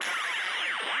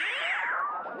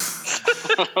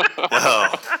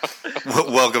Well,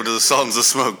 welcome to the Sultans of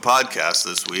Smoke podcast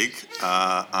this week.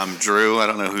 I'm Drew. I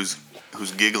don't know who's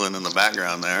giggling in the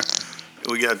background there.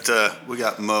 We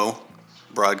got Mo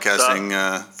broadcasting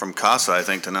from Casa, I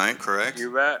think, tonight. Correct?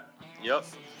 You bet. Yep.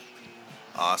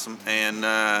 Awesome.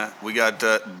 And we got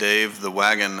Dave the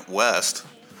Wagon West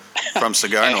from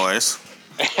Cigar Noise.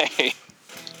 Hey.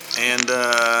 And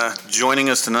joining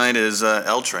us tonight is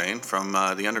LTrain from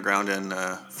the Underground in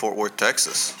Fort Worth,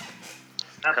 Texas.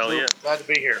 Absolutely. Yeah. Glad to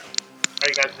be here. How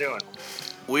you guys doing?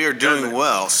 We are doing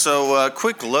well. So,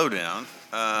 quick lowdown.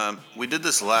 We did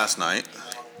this last night,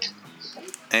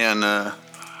 and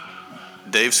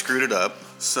Dave screwed it up.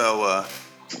 So,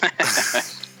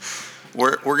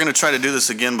 we're going to try to do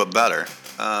this again, but better,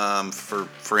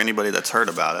 for anybody that's heard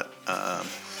about it.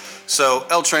 So,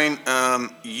 LTrain,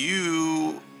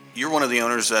 you're one of the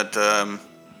owners at the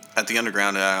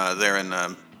Underground there in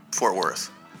Fort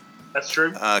Worth. That's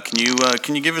true.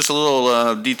 Can you give us a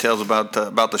little details about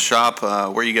the shop,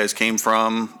 where you guys came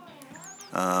from,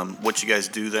 what you guys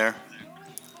do there?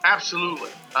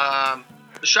 Absolutely.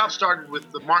 The shop started with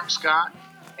Mark Scott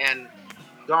and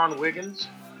Don Wiggins,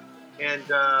 and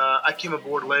I came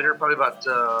aboard later, probably about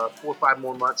 4 or 5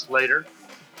 more months later,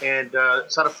 and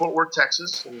it's out of Fort Worth,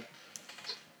 Texas. And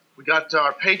we got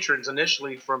our patrons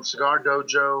initially from Cigar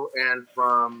Dojo and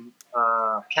from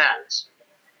Cats.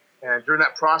 And during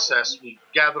that process, we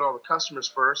gathered all the customers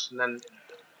first, and then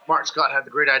Mark Scott had the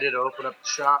great idea to open up the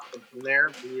shop, and from there,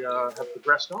 we have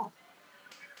progressed on.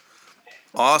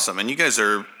 Awesome. And you guys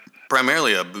are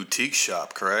primarily a boutique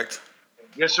shop, correct?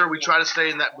 Yes, sir. We try to stay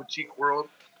in that boutique world.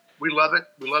 We love it.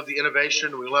 We love the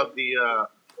innovation. We love the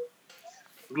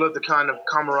kind of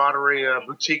camaraderie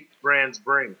boutique brands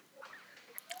bring.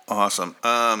 Awesome.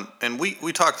 And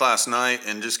we talked last night,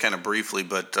 and just kind of briefly,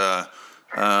 but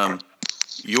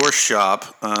your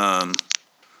shop,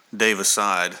 Dave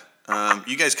aside,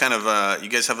 you guys kind of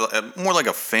have more like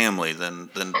a family than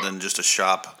just a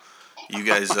shop. You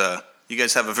guys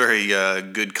have a very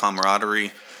good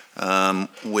camaraderie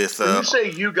with. When you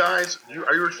say you guys,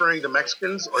 are you referring to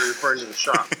Mexicans or are you referring to the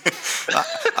shop?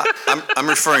 I'm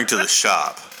referring to the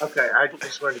shop. Okay, I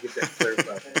just wanted to get that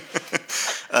clarified.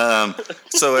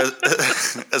 So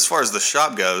as far as the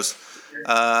shop goes,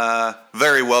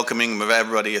 very welcoming of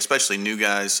everybody, especially new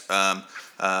guys.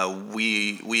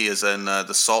 We as in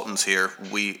the Sultans here,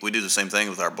 we do the same thing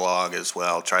with our blog as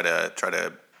well. Try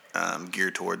to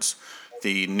gear towards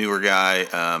the newer guy.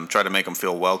 Try to make them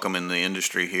feel welcome in the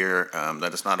industry here.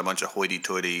 That it's not a bunch of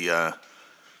hoity-toity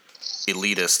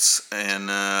elitists. And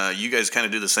you guys kind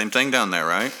of do the same thing down there,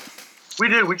 right? We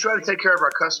do. We try to take care of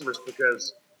our customers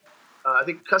because I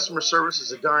think customer service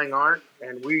is a dying art,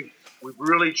 and we've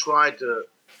really tried to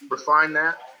refine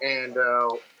that. And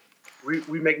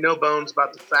we make no bones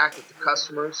about the fact that the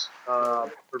customers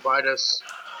provide us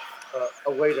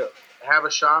a way to have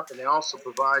a shop, and they also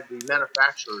provide the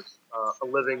manufacturers a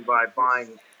living by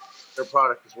buying their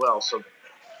product as well. So,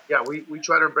 yeah, we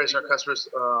try to embrace our customers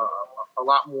a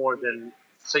lot more than,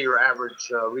 say, your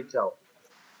average retailer.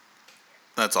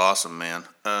 That's awesome, man.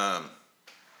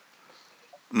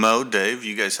 Mo, Dave,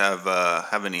 you guys have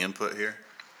any input here?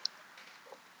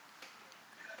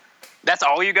 That's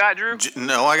all you got, Drew?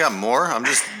 No, I got more. I'm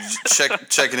just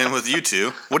checking in with you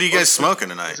two. What are you guys smoking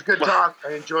tonight? It's a good talk.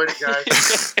 I enjoyed it, guys.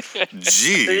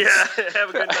 Jeez. Yeah, have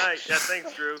a good night. Yeah,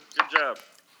 thanks, Drew. Good job.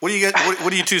 What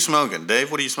are you two smoking? Dave,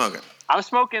 what are you smoking? I'm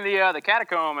smoking the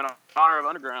Catacomb in honor of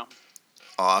Underground.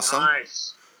 Awesome.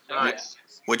 Nice.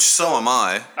 Which so am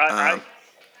I. I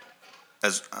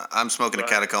I'm smoking a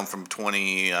Catacomb from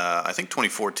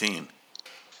 2014.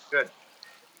 Good.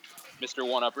 Mr.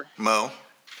 One-Upper. Mo?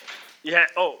 yeah.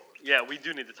 Oh, yeah. We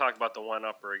do need to talk about the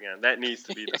one-upper again. That needs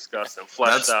to be discussed and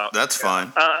fleshed out. That's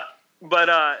fine. But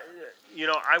I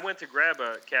went to grab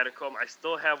a Catacomb. I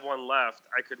still have one left.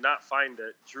 I could not find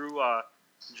it. Drew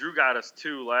got us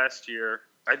 2 last year.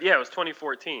 It was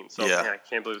 2014. So Yeah. I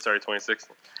can't believe it's already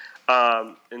 2016.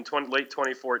 In late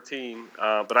 2014,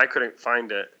 but I couldn't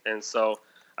find it, and so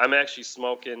I'm actually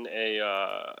smoking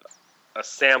a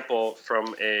sample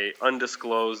from a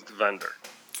undisclosed vendor.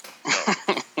 So.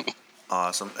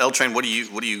 Awesome. LTrain, what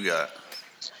do you got?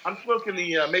 I'm smoking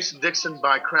the Mason Dixon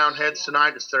by Crown Heads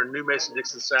tonight. It's their new Mason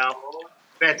Dixon South.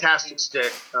 Fantastic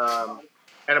stick. And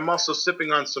I'm also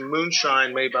sipping on some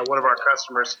moonshine made by one of our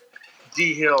customers,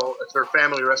 D Hill. It's their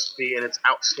family recipe, and it's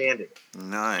outstanding.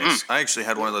 Nice. I actually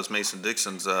had one of those Mason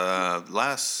Dixons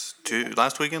last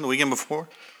weekend, the weekend before.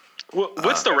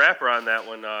 What's the wrapper on that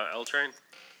one, LTrain?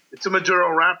 It's a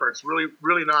Maduro wrapper. It's really,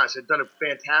 really nice. They've done a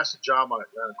fantastic job on it.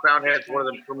 Crown Head's one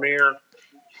of the premier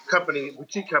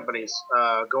boutique companies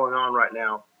going on right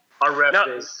now. Our rep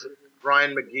is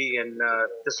Brian McGee, and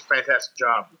does a fantastic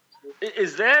job.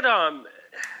 Is that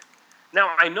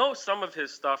now I know some of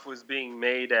his stuff was being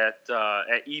made at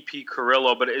EP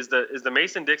Carrillo, but is the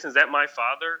Mason Dixon, is that My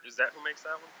Father? Is that who makes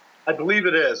that one? I believe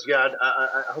it is. Yeah,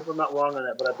 I hope I'm not wrong on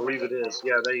that, but I believe it is.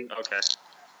 Yeah,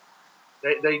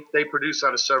 they produce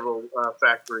out of several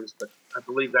factories, but I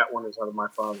believe that one is out of My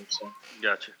Father. So.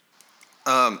 Gotcha.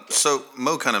 So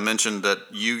Mo kind of mentioned that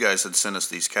you guys had sent us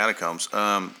these catacombs.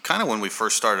 Kind of when we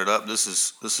first started up, this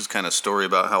is kind of a story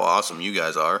about how awesome you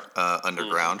guys are,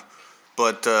 Underground.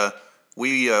 But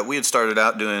we had started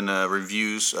out doing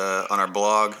reviews on our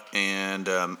blog, and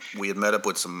we had met up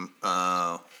with some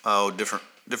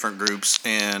different groups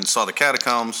and saw the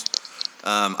catacombs.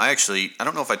 I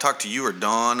don't know if I talked to you or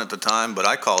Dawn at the time, but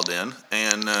I called in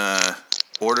and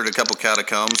ordered a couple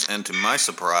catacombs, and to my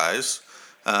surprise,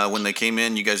 when they came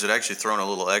in, you guys had actually thrown a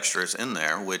little extras in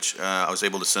there, which I was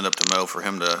able to send up to Mo for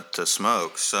him to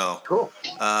smoke. So cool.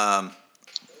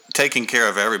 Taking care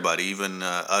of everybody, even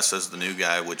us as the new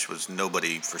guy, which was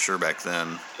nobody for sure back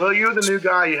then. Well, you were the new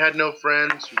guy. You had no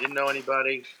friends. You didn't know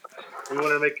anybody. We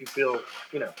wanted to make you feel,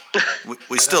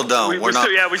 We still don't. We're not.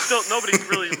 We still. Nobody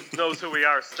really knows who we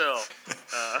are still.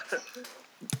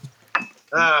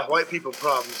 White people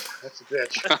problems. That's a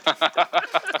bitch.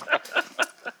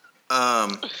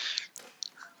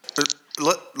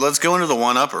 Let's go into the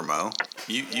one-upper, Mo.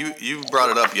 You brought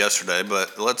it up yesterday,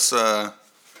 but let's.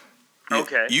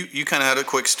 Okay. You kind of had a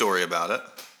quick story about it.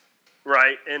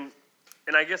 Right, and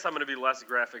I guess I'm going to be less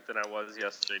graphic than I was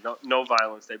yesterday. No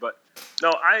violence day, but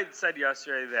no, I had said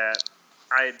yesterday that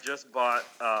I had just bought.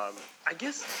 I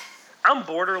guess I'm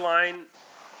borderline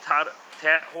tat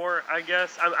whore. I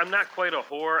guess I'm not quite a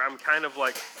whore. I'm kind of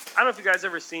like, I don't know if you guys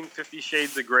ever seen 50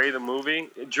 Shades of Grey, the movie.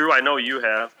 Drew, I know you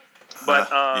have. But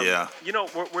yeah,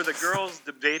 where the girl's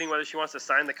debating whether she wants to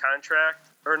sign the contract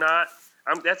or not.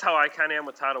 That's how I kind of am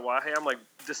with Tatawahe. I'm like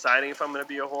deciding if I'm going to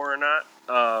be a whore or not.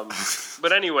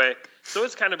 But anyway, so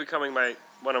it's kind of becoming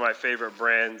one of my favorite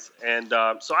brands. And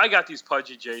so I got these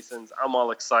Pudgy Jasons. I'm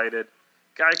all excited.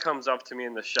 Guy comes up to me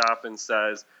in the shop and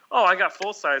says, "Oh, I got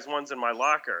full-size ones in my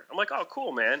locker." I'm like, "Oh,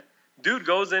 cool, man." Dude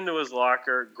goes into his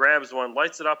locker, grabs one,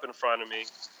 lights it up in front of me,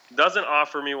 doesn't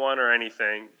offer me one or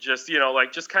anything. Just,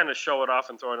 just kind of show it off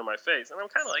and throw it in my face. And I'm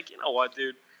kind of like, you know what,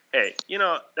 dude? Hey,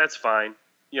 that's fine.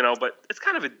 But it's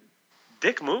kind of a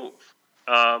dick move.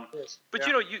 But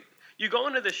you go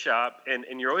into the shop and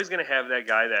you're always going to have that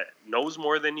guy that knows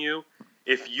more than you.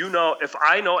 If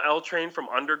I know LTrain from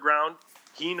Underground,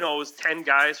 he knows 10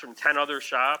 guys from 10 other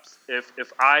shops. If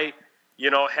I,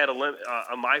 had a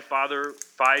My Father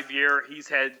 5-year,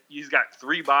 he's got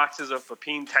 3 boxes of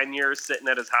Papine 10 years sitting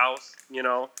at his house.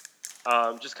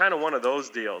 Just kind of one of those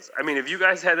deals. I mean, have you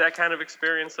guys had that kind of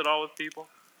experience at all with people?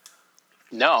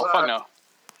 No, fuck no.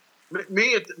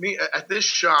 Me at this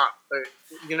shop,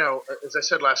 as I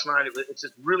said last night, it's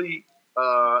just really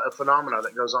a phenomena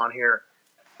that goes on here.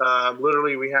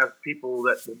 Literally, we have people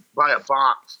that buy a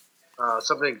box,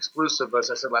 something exclusive,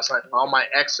 as I said last night, all my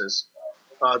exes,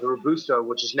 the Robusto,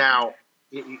 which is now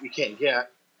you can't get.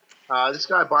 This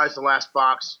guy buys the last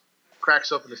box,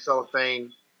 cracks open the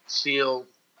cellophane seal,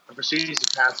 and proceeds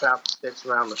to pass out the sticks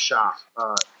around the shop.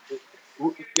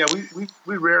 We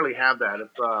rarely have that. If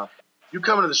you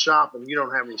come into the shop and you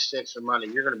don't have any sticks or money,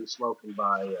 you're going to be smoking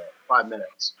by 5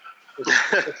 minutes. It's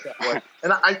that way.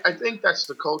 And I think that's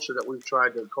the culture that we've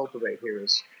tried to cultivate here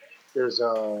is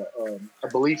a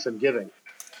belief in giving.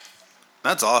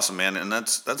 That's awesome, man, and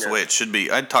that's the way it should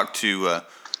be. I talked to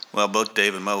both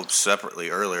Dave and Mo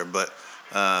separately earlier, but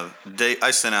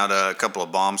I sent out a couple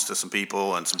of bombs to some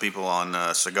people and some people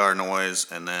on Cigar Noise,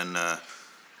 and then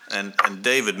and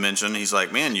David mentioned, he's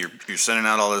like, "Man, you're sending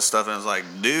out all this stuff," and I was like,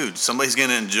 "Dude, somebody's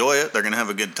gonna enjoy it. They're gonna have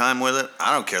a good time with it.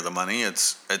 I don't care the money.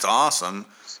 It's awesome.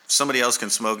 If somebody else can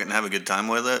smoke it and have a good time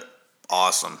with it,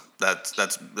 awesome. That's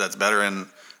better in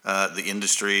the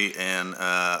industry and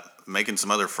making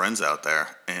some other friends out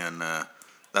there, and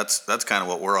that's kind of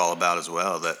what we're all about as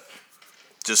well. That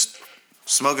just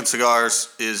smoking cigars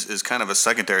is kind of a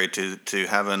secondary to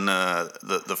having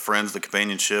the friends, the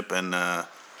companionship, and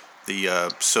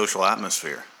the social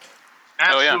atmosphere.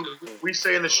 Absolutely. Oh, yeah. We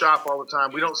say in the shop all the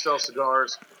time, we don't sell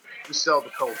cigars, we sell the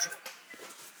culture.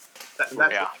 That's what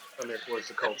they come here for, is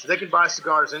the culture. They can buy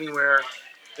cigars anywhere.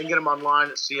 They can get them online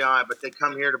at CI, but they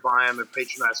come here to buy them and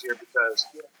patronize here because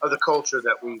of the culture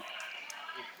that we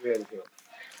created here.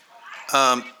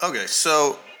 Okay,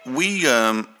 so we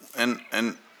I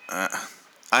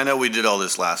know we did all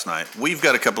this last night. We've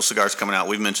got a couple cigars coming out.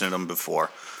 We've mentioned them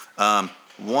before.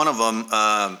 One of them,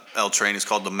 LTrain, is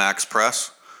called the Max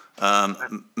Press.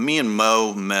 Me and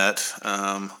Mo met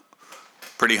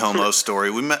Pretty homo story.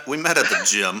 We met at the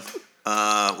gym.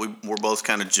 We're both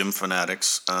kind of gym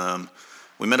fanatics.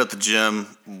 We met at the gym.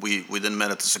 We then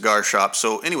met at the cigar shop.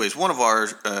 So, anyways, one of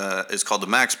ours is called the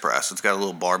Max Press. It's got a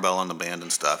little barbell on the band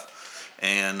and stuff.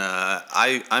 And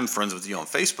I'm friends with you on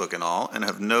Facebook and all, and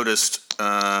have noticed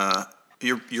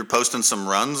you're posting some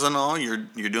runs and all.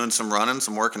 You're doing some running,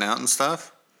 some working out and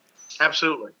stuff.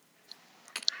 Absolutely.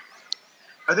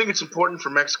 I think it's important for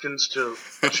Mexicans to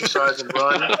exercise and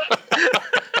run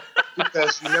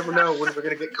because you never know when we're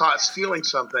going to get caught stealing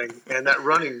something, and that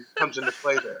running comes into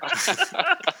play there.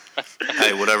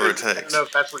 Hey, whatever it I don't takes. know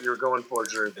if that's what you're going for,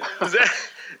 Drew.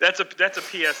 That's a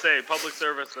PSA, public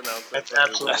service announcement. That's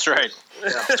absolutely. That's right.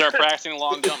 Yeah. Start practicing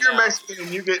long If jump you're now. Mexican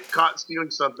and you get caught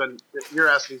stealing something, your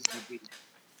ass needs to be beat.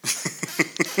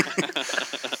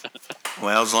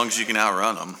 Well, as long as you can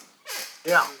outrun them,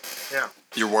 Yeah.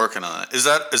 you're working on it. Is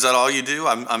that all you do?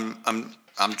 I'm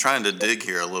trying to dig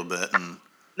here a little bit and.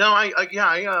 No, I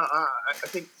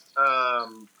think I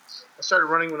started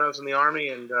running when I was in the Army,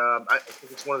 and I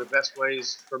think it's one of the best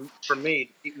ways for me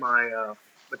to keep my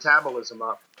metabolism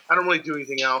up. I don't really do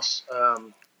anything else. I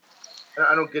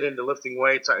don't get into lifting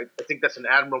weights. I think that's an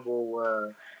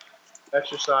admirable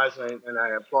exercise, and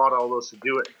I applaud all those who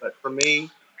do it. But for me,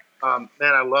 man,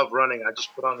 I love running. I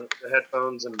just put on the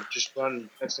headphones and just run.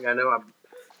 Next thing I know, I'm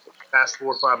past 4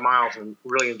 or 5 miles and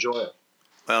really enjoy it.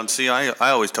 Well, and see, I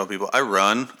always tell people I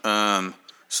run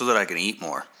so that I can eat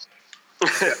more.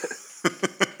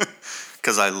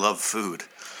 Because I love food.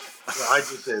 Yeah, I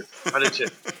do too.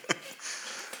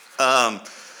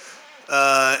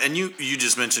 And you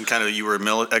just mentioned kind of you were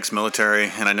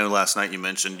ex-military, and I know last night you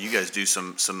mentioned you guys do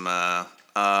some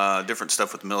different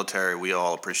stuff with the military. We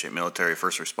all appreciate military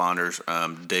first responders.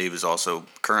 Dave is also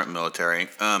current military.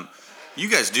 You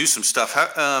guys do some stuff.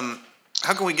 How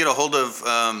can we get a hold of?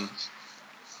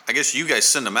 I guess you guys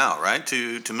send them out, right,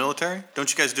 to military? Don't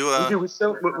you guys do a? We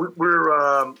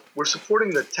do. We're supporting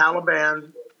the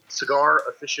Taliban Cigar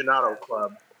Aficionado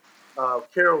Club.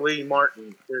 Carol Lee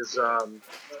Martin is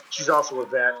she's also a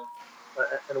vet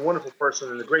and a wonderful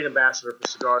person and a great ambassador for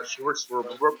cigars. She works for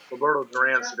Roberto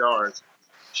Duran Cigars.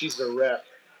 She's the rep.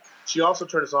 She also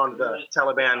turned us on to the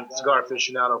Taliban Cigar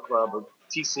Aficionado Club, or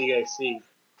TCAC.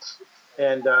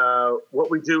 And what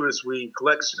we do is we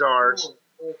collect cigars,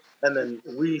 and then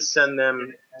we send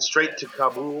them straight to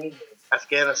Kabul,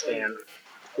 Afghanistan.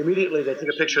 Immediately, they take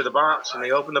a picture of the box, and they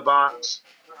open the box,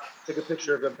 take a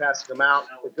picture of them passing them out.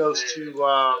 It goes to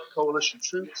coalition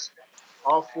troops,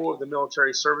 all 4 of the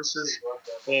military services,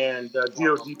 and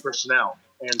DoD personnel.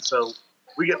 And so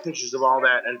we get pictures of all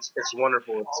that, and it's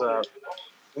wonderful. It's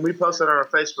when we post that on our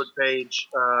Facebook page,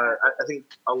 I think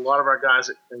a lot of our guys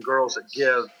and girls that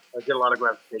give get a lot of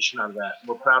gratification out of that.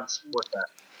 We're proud to support that.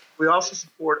 We also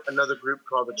support another group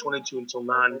called the 22 Until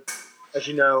 9. As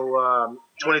you know,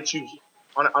 22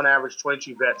 on average,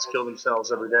 22 vets kill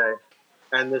themselves every day,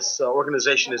 and this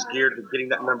organization is geared to getting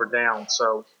that number down.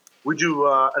 So we do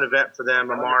an event for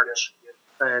them, a march,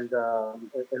 and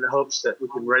in the hopes that we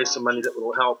can raise some money that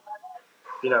will help,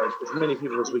 as many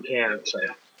people as we can. So.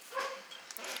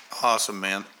 Awesome,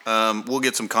 man. We'll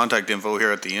get some contact info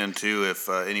here at the end too, if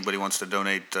anybody wants to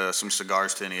donate some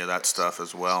cigars to any of that stuff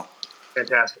as well.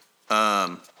 Fantastic.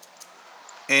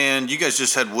 And you guys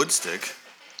just had Woodstick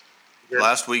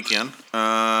last weekend.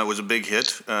 It was a big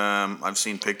hit. I've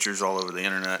seen pictures all over the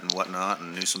internet and whatnot,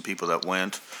 and knew some people that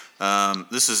went.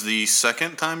 This is the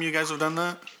second time you guys have done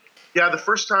that? Yeah, the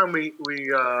first time we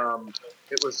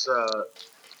it was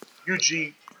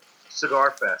UG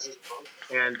Cigar Fest,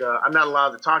 and I'm not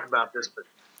allowed to talk about this, but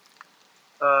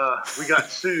we got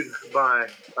sued by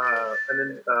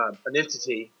an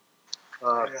entity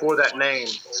for that name.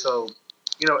 So,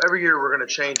 every year we're going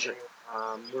to change it.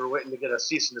 We were waiting to get a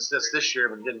cease and desist this year,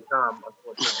 but it didn't come,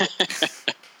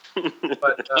 unfortunately.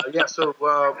 But so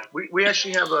we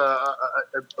actually have a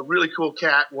really cool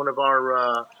cat, one of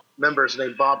our members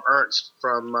named Bob Ernst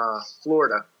from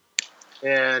Florida.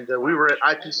 And we were at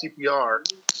IPCPR.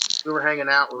 We were hanging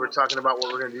out. We were talking about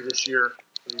what we're going to do this year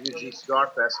for the UG Cigar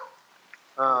Fest.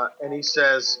 And he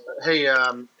says, hey,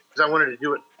 because I wanted to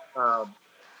do it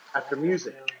after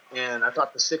music. And I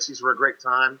thought the 60s were a great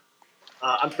time.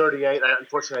 I'm 38.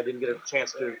 Unfortunately, I didn't get a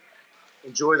chance to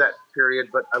enjoy that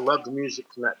period, but I loved the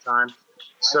music from that time.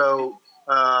 So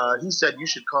he said, you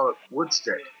should call it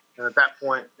Woodstick. And at that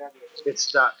point, it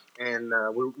stuck, and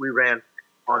we ran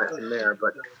on it from there.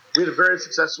 But we had a very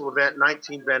successful event,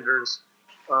 19 vendors,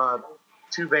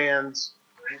 2 bands,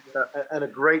 and a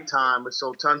great time. We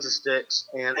sold tons of sticks.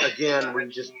 And again, we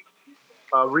just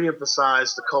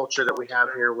reemphasized the culture that we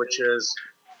have here, which is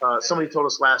somebody told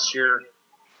us last year,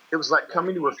 it was like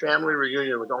coming to a family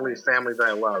reunion with only family that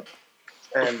I love.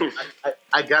 And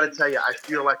I got to tell you, I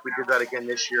feel like we did that again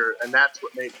this year, and that's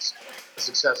what makes a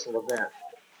successful event.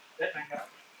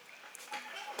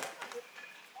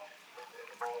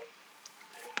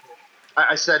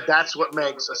 I said that's what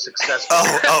makes a successful.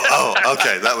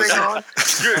 Okay, that was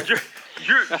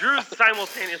Drew's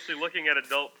simultaneously looking at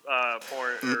adult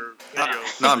porn or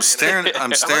videos. No, I'm staring.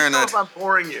 I'm staring Let me know at. if I'm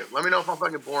boring you. Let me know if I'm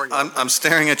fucking boring you. I'm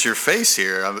staring at your face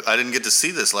here. I didn't get to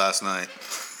see this last night.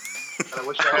 I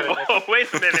wish I had it. Oh,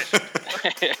 wait a minute.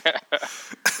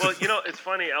 Well, you know, it's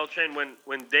funny, LTrain,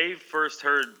 when Dave first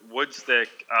heard Woodstick,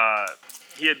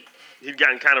 he'd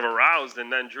gotten kind of aroused,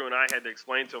 and then Drew and I had to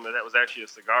explain to him that was actually a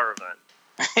cigar event.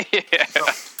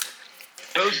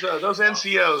 So, those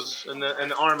NCOs in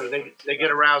the Army, they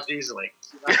get aroused easily.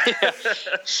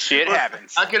 Shit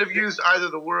happens. I could have used either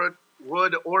the word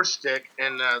wood or stick,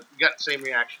 and got the same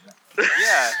reaction.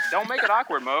 Yeah, don't make it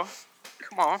awkward, Mo.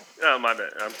 Come on. Oh, my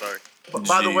bad. I'm sorry. But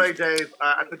by the way, Dave,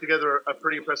 I put together a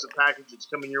pretty impressive package that's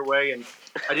coming your way, and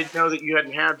I didn't know that you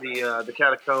hadn't had the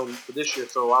catacomb for this year,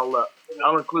 so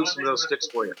I'll include some of those sticks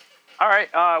for you. All right,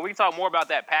 we can talk more about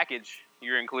that package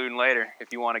you're including later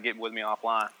if you want to get with me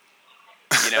offline.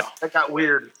 You know, that got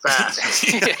weird fast.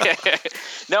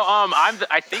 No,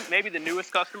 I think maybe the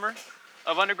newest customer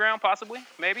of Underground, possibly,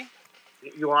 maybe.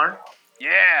 You are?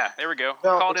 Yeah, there we go.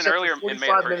 No, Called in earlier and made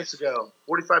a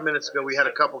 45 minutes ago, we had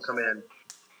a couple come in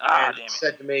damn and it.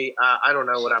 said to me, "I don't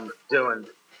know what I'm doing,"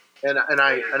 and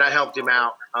I helped him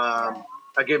out.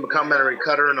 I gave him a complimentary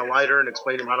cutter and a lighter and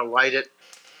explained him how to light it.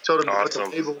 Told him to put the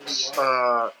labels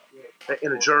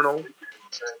in a journal,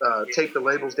 take the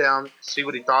labels down, see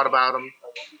what he thought about them,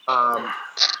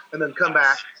 and then come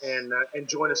back and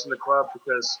join us in the club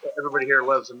because everybody here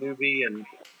loves a newbie and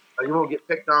you won't get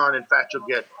picked on. In fact, you'll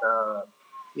get a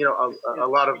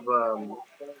lot of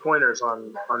pointers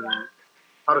on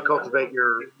how to cultivate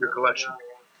your collection.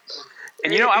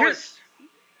 And I was.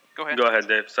 Go ahead. Go ahead,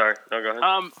 Dave. Sorry. No, go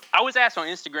ahead. I was asked on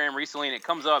Instagram recently, and it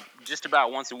comes up just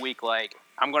about once a week. Like,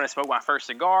 I'm going to smoke my first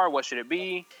cigar. What should it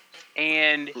be?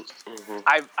 And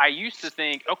I used to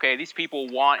think, okay, these people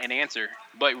want an answer,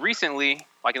 but recently,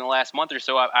 like in the last month or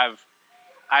so,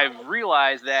 I've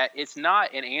realized that it's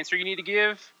not an answer you need to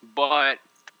give, but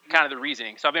kind of the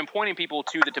reasoning. So I've been pointing people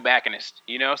to the tobacconist,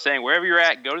 saying wherever you're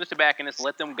at, go to the tobacconist,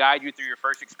 let them guide you through your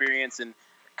first experience and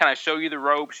kind of show you the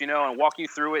ropes, and walk you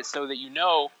through it so that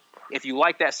if you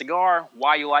like that cigar,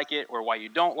 why you like it or why you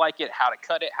don't like it, how to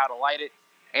cut it, how to light it.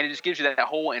 And it just gives you that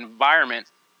whole environment.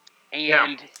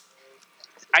 And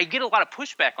I get a lot of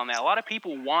pushback on that. A lot of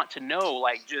people want to know,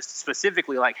 like, just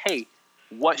specifically, like, hey,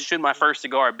 what should my first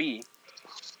cigar be?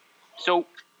 So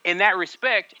in that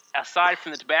respect, aside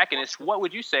from the tobacconist, what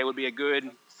would you say would be a good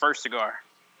first cigar?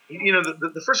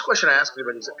 The first question I ask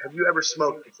everybody is, have you ever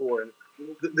smoked before? And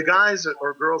the guys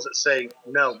or girls that say,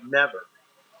 no, never,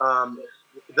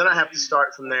 then I have to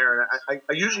start from there. And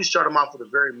I usually start them off with a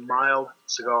very mild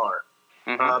cigar.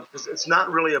 Because it's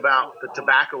not really about the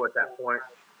tobacco at that point.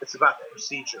 It's about the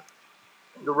procedure.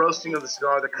 The roasting of the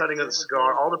cigar, the cutting of the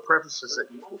cigar, all the preferences that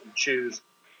you choose.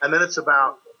 And then it's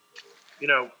about,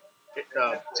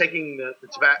 taking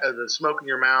the smoke in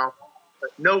your mouth.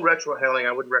 No retrohaling.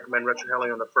 I wouldn't recommend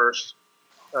retrohaling on the first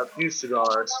few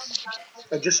cigars.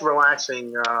 And just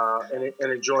relaxing and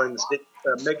enjoying the stick.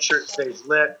 Make sure it stays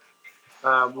lit.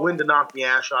 When to knock the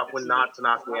ash off, when not to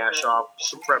knock the ash off.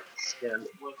 Just to prep the skin.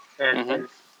 And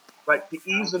like to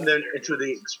ease them into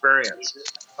the experience.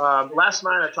 Last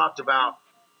night I talked about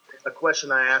a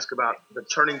question I asked about the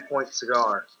turning point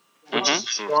cigar, which is a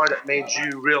cigar that made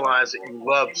you realize that you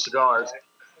love cigars.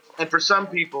 And for some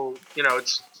people,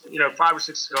 it's 5 or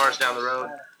 6 cigars down the road.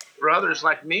 For others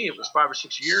like me, it was 5 or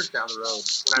 6 years down the road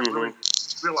when I really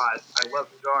realized I love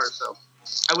cigars. So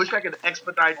I wish I could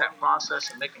expedite that process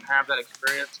and make them have that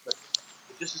experience, but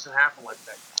it just doesn't happen like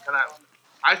that.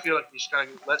 I feel like you just kind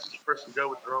of let each person go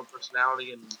with their own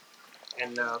personality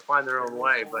and find their own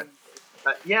way. But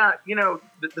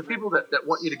the people that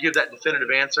want you to give that definitive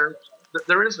answer,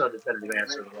 there is no definitive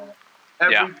answer to that.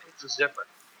 Every case is different.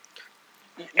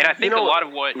 And I think a lot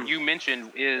of what you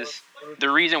mentioned is the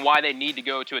reason why they need to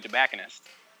go to a tobacconist.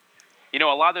 A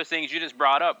lot of those things you just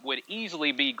brought up would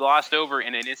easily be glossed over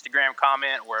in an Instagram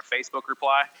comment or a Facebook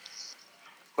reply.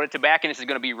 But a tobacconist is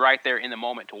going to be right there in the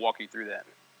moment to walk you through that.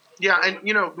 Yeah, and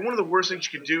one of the worst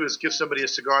things you can do is give somebody a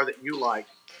cigar that you like,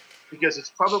 because it's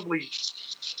probably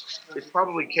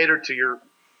catered to your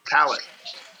palate,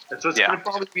 and so it's going to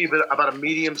probably be about a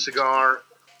medium cigar,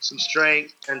 some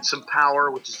strength and some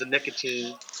power, which is the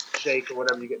nicotine shake or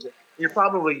whatever you get. You're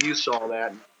probably used to all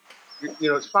that.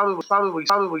 It's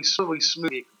probably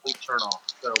smooth, a complete turn off.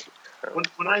 So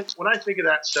when I think of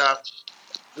that stuff,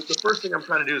 the first thing I'm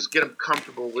trying to do is get them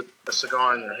comfortable with a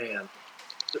cigar in their hand.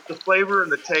 The flavor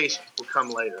and the taste will come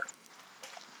later.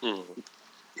 Mm.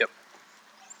 Yep.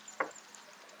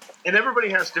 And everybody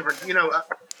has different, the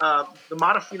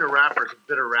Modafina wrapper is a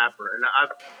bitter wrapper, and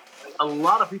a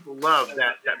lot of people love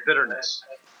that bitterness.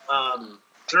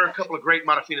 There are a couple of great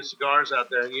Modafina cigars out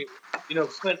there.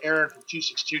 Clint Aaron from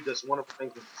 262 does wonderful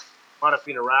things with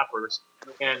Modafina wrappers,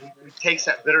 and he takes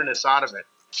that bitterness out of it.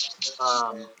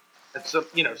 And some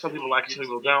people like it, some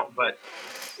people don't, but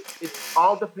it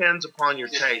all depends upon your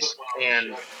taste,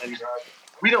 and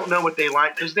we don't know what they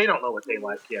like because they don't know what they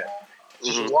like yet.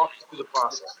 Just walk through the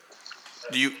process.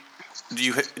 Do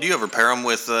you ever pair them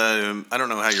with? I don't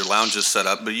know how your lounge is set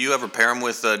up, but do you ever pair them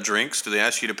with drinks? Do they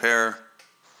ask you to pair?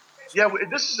 Yeah,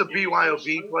 this is a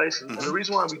BYOB place, and the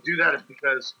reason why we do that is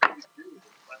because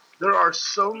there are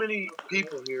so many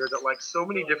people here that like so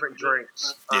many different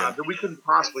drinks that we couldn't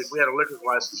possibly, if we had a liquor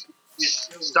license,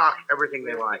 stock everything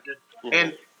they like.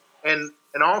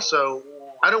 And also,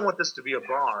 I don't want this to be a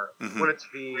bar. I want it to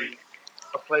be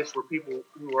a place where people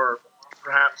who are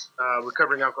perhaps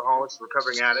recovering alcoholics,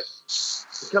 recovering addicts,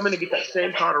 to come in and get that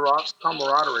same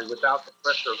camaraderie without the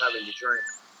pressure of having to drink,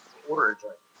 order a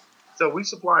drink. So we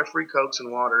supply free Cokes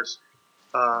and waters,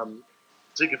 so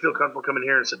you can feel comfortable coming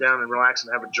here and sit down and relax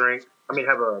and have a drink.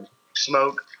 Have a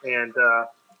smoke, and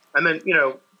then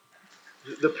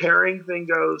the pairing thing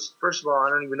goes. First of all, I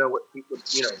don't even know what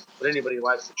anybody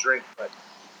likes to drink, but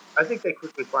I think they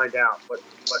quickly find out what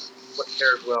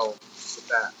pairs well with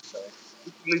that. So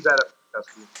we can leave that up to the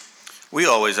customer. We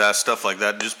always ask stuff like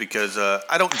that just because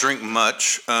I don't drink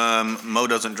much. Mo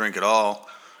doesn't drink at all.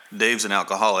 Dave's an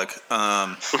alcoholic. We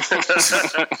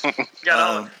got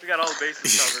all the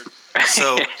bases covered.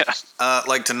 So,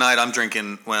 like tonight, I'm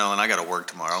drinking. Well, and I got to work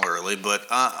tomorrow early, but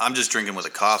I'm just drinking with a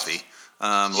coffee.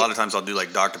 A lot of times I'll do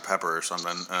like Dr. Pepper or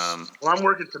something. Well, I'm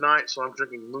working tonight, so I'm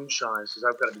drinking moonshine because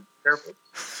I've got to be careful.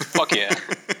 Fuck yeah.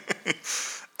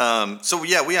 So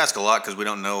yeah, we ask a lot because we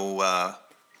don't know. I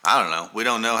don't know. We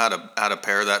don't know how to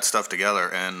pair that stuff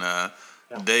together, and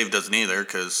Dave doesn't either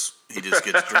because he just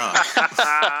gets drunk.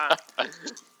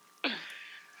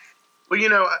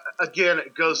 Well, again,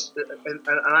 it goes, and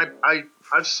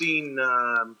I've seen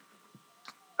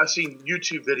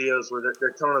YouTube videos where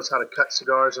they're telling us how to cut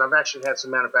cigars, and I've actually had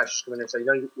some manufacturers come in and say,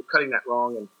 you're cutting that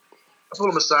wrong, and I pull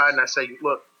them aside and I say,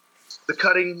 look, the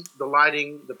cutting, the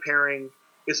lighting, the pairing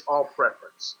is all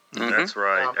preference. That's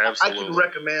right, absolutely. I can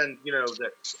recommend,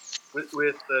 that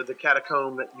with the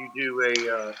Catacomb that you do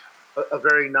a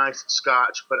very nice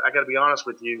Scotch, but I got to be honest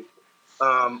with you.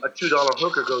 A $2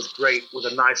 hooker goes great with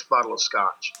a nice bottle of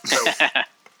Scotch. So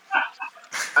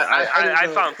I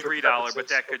found $3, but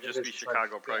that could just be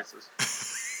Chicago prices.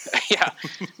 Yeah,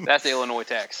 that's the Illinois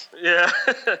tax. Yeah.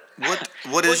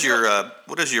 What is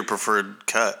your preferred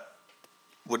cut?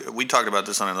 We talked about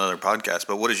this on another podcast,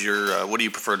 but what do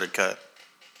you prefer to cut?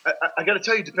 I got to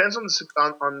tell you, it depends on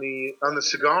the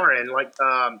cigar, and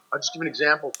I'll just give an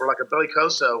example for like a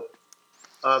Bellicoso.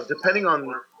 Depending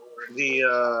on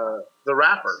the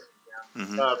wrapper.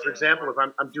 For example, if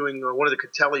I'm doing one of the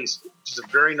Catellis, which is a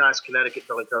very nice Connecticut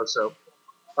Bellicoso.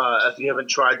 If you haven't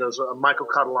tried those, Michael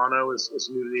Catalano is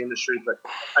new to the industry, but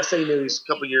I say new, he's a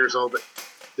couple years old, but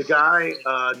the guy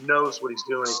knows what he's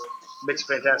doing. He makes a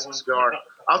fantastic cigar.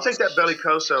 I'll take that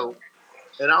Bellicoso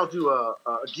and I'll do a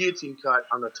guillotine cut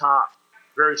on the top,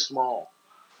 very small,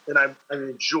 and I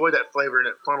enjoy that flavor and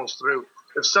it funnels through.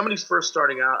 If somebody's first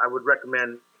starting out, I would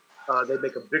recommend they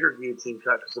make a bigger guillotine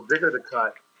cut because the bigger the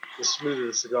cut, the smoother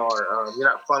the cigar. You're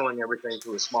not funneling everything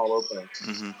through a small opening.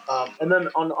 And then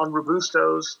on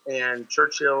Robustos and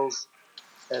Churchills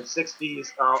and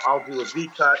 60s, I'll do a V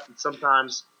cut. And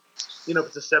sometimes, if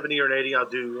it's a 70 or an 80, I'll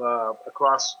do a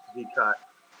cross V cut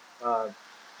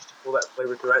just to pull that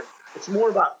flavor through it. It's more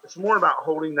about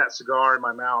holding that cigar in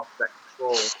my mouth, that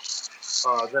control,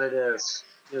 than it is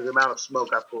the amount of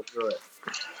smoke I pull through it.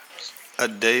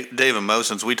 Dave and Mo,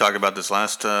 since we talked about this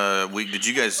last week, did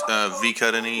you guys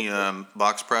V-cut any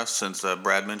box press since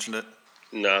Brad mentioned it?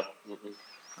 No.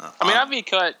 I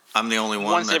V-cut. I'm the only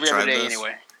one once that every tried other day this.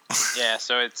 anyway. Yeah,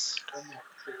 so it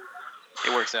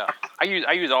works out.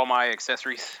 I use all my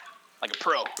accessories like a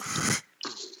pro.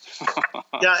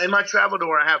 Yeah, in my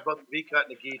Travador, I have both a V-cut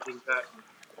and a guillotine cut.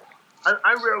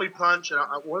 I rarely punch, and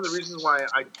one of the reasons why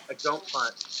I don't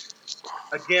punch,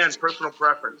 again, personal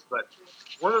preference, but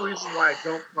one of the reasons why I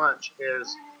don't punch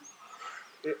is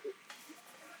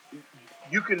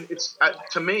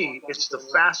to me, it's the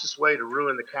fastest way to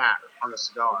ruin the cap on a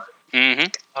cigar.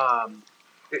 Mm-hmm.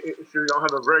 If you don't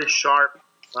have a very sharp,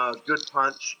 good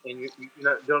punch, and you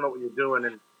don't know what you're doing,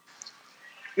 and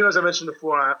As I mentioned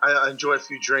before, I enjoy a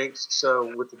few drinks.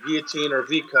 So with the guillotine or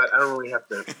V-cut, I don't really have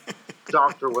to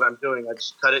doctor what I'm doing. I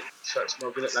just cut it, start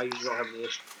smoking it, and I usually don't have any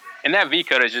issue. And that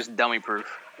V-cut is just dummy proof.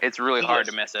 It's really hard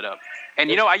to mess it up.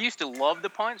 And I used to love the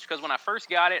punch because when I first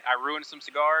got it, I ruined some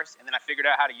cigars, and then I figured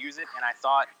out how to use it, and I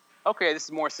thought, okay, this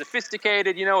is more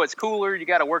sophisticated. It's cooler. You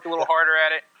got to work a little harder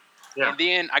at it. Yeah. And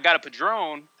then I got a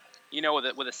Padron,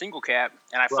 with a single cap,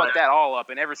 and I fucked that all up.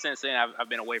 And ever since then, I've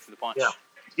been away from the punch.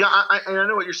 Yeah. I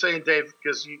know what you're saying, Dave,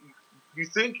 because you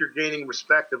think you're gaining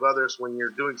respect of others when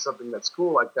you're doing something that's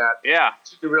cool like that. Yeah.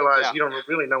 You realize you don't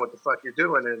really know what the fuck you're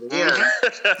doing, and in the end, you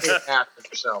can't act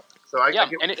yourself. So I get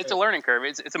it's a learning curve.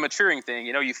 It's a maturing thing.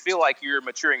 You feel like you're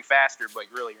maturing faster, but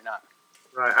really you're not.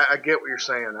 Right. I get what you're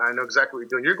saying. I know exactly what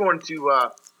you're doing. You're going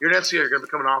to you're an NCO. You're going to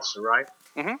become an officer, right?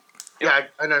 Mm-hmm. Yep. Yeah,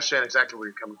 I understand exactly where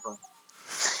you're coming from.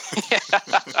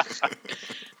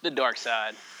 The dark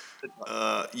side.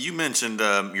 You mentioned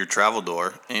your travel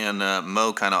door, and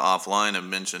Mo kind of offline had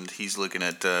mentioned he's looking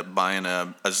at buying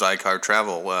a Zycar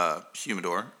travel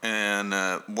humidor, and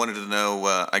wanted to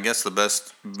know, I guess, the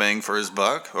best bang for his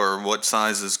buck, or what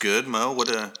size is good. Mo, what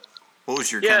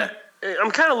was your kind of...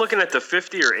 I'm kind of looking at the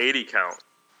 50 or 80 count.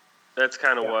 That's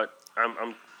kind of what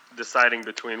I'm deciding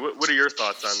between. What are your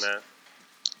thoughts on that?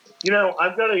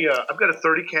 I've got a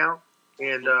 30 count,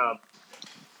 and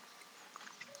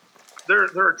there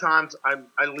are times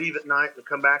I leave at night and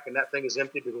come back and that thing is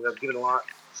empty because I've given a lot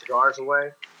of cigars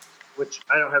away, which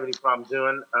I don't have any problem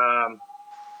doing.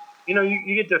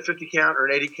 You get to a 50 count or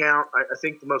an 80 count. I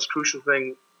think the most crucial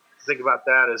thing to think about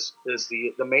that is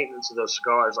the maintenance of those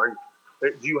cigars.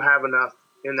 Do you have enough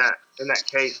in that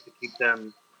case to keep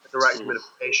them at the right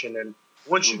humidification? And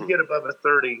once you get above a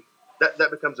 30,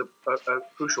 that becomes a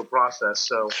crucial process.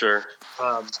 So sure,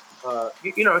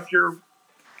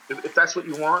 if that's what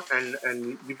you want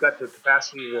and you've got the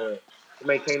capacity to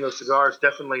maintain those cigars,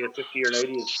 definitely a 50 or an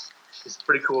 80 is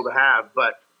pretty cool to have.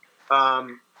 But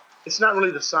it's not really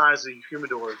the size of your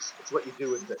humidor; it's what you do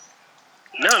with it.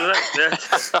 No,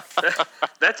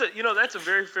 that's a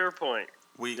very fair point.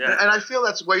 And I feel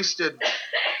that's wasted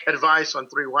advice on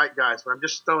three white guys, but I'm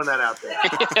just throwing that out there.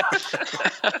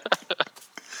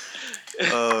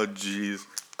 Oh, jeez.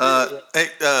 Hey,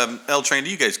 LTrain, do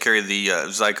you guys carry the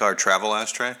Zycar travel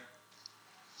ashtray?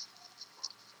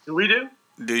 Do we do?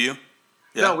 Do you?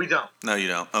 Yeah. No, we don't. No, you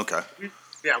don't. Okay.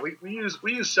 We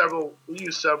use several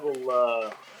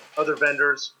other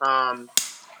vendors.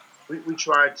 We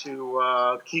try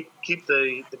to keep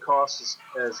the costs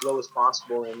as low as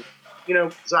possible, and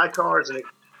Zycar is an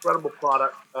incredible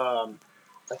product.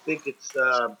 I think it's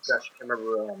I can't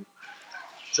remember.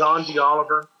 John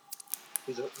D'Oliver.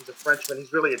 He's a Frenchman.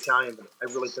 He's really Italian, but I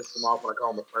really pissed him off when I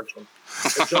call him a Frenchman.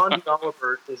 But John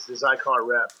D'Oliver is the Zycar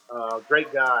rep.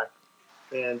 Great guy,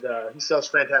 and he sells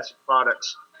fantastic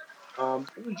products.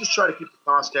 We just try to keep the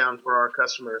cost down for our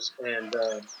customers and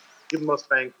give them most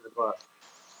bang for the buck.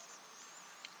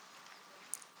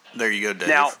 There you go, Dave.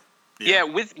 Now,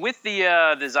 with the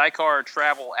Zycar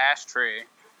travel ashtray,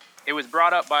 it was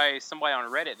brought up by somebody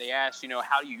on Reddit. They asked,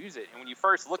 how do you use it? And when you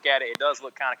first look at it, it does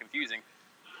look kind of confusing.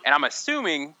 And I'm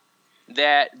assuming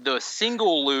that the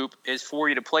single loop is for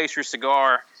you to place your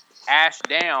cigar ash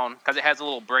down because it has a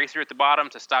little bracer at the bottom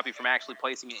to stop you from actually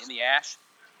placing it in the ash.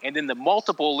 And then the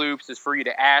multiple loops is for you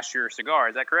to ash your cigar.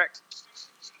 Is that correct?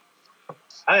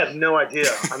 I have no idea.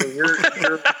 I mean, you're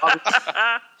obviously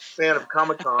a fan of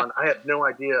Comic-Con. I have no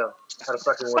idea how to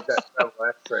fucking work that travel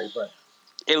ashtray, but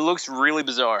it looks really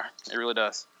bizarre. It really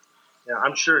does. Yeah,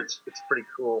 I'm sure it's pretty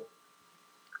cool.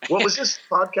 What was this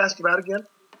podcast about again?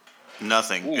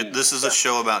 Nothing. Ooh. This is a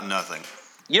show about nothing.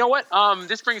 You know what?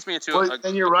 This brings me into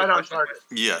and you're right on target.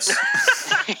 Yes.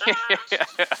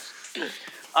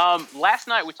 Last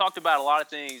night we talked about a lot of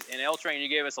things, and LTrain, you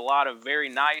gave us a lot of very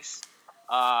nice,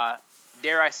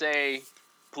 dare I say,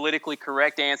 politically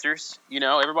correct answers.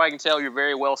 Everybody can tell you're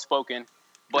very well spoken.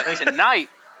 But tonight,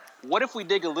 what if we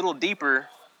dig a little deeper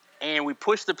and we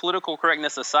push the political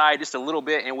correctness aside just a little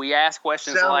bit, and we ask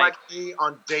questions like me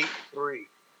on date 3.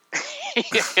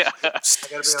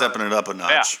 Stepping it up a notch.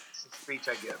 Yeah. It's a speech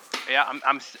I give. Yeah,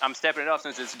 I'm stepping it up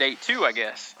since it's date 2, I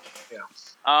guess. Yeah.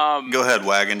 Go ahead,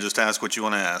 Wagon. Just ask what you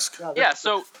want to ask. Yeah.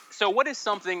 So what is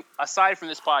something aside from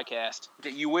this podcast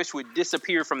that you wish would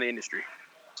disappear from the industry?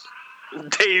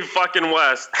 Dave fucking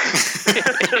West.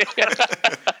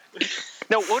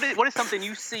 No. What is something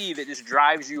you see that just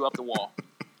drives you up the wall?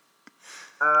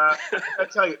 I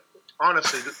tell you,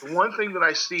 honestly, the one thing that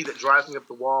I see that drives me up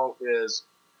the wall is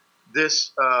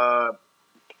this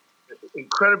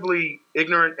incredibly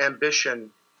ignorant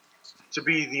ambition to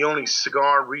be the only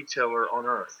cigar retailer on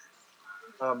earth.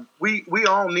 we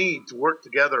all need to work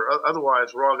together.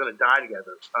 Otherwise, we're all going to die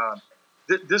together.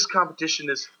 This competition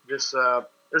is this.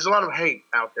 There's a lot of hate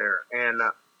out there, and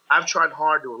I've tried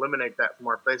hard to eliminate that from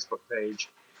our Facebook page,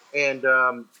 and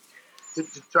to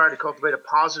try to cultivate a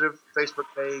positive Facebook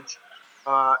page.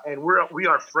 And we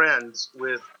are friends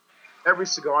with every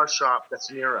cigar shop that's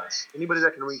near us. Anybody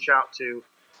that can reach out to,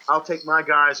 I'll take my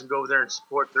guys and go over there and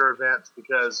support their events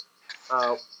because,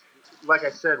 like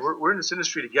I said, we're in this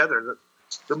industry together.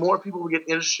 The more people we get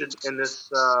interested in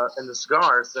this in the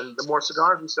cigars, then the more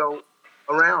cigars we sell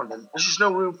around, and there's just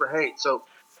no room for hate. So,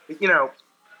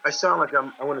 I sound like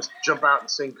I want to jump out and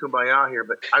sing "Kumbaya" here,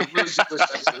 but I really do wish I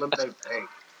could eliminate the hate.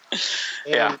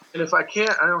 And if I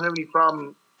can't, I don't have any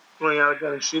problem pulling out a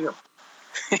gun and shooting them.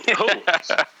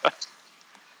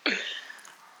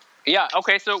 Yeah.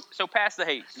 Okay. So past the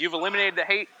hate, you've eliminated the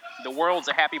hate. The world's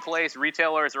a happy place.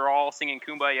 Retailers are all singing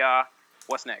 "Kumbaya."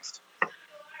 What's next?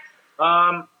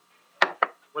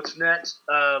 What's next?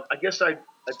 I guess I'd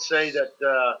say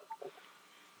that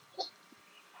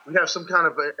we have some kind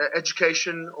of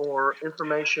education or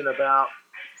information about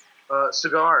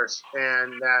cigars,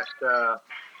 and that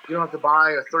you don't have to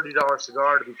buy a $30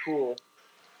 cigar to be cool,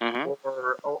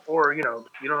 or you don't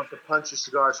have to punch your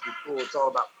cigars to be cool. It's all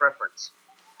about preference.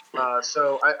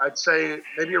 So I'd say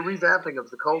maybe a revamping of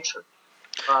the culture.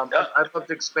 I'd love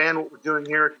to expand what we're doing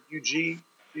here at the UG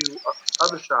to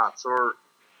other shops or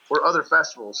other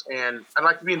festivals, and I'd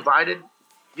like to be invited,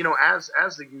 as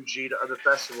the UG to other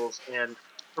festivals and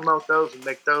promote those and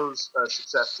make those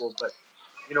successful. But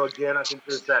again, I think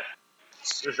there's that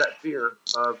fear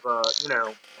of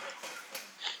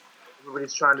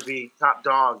everybody's trying to be top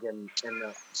dog, and I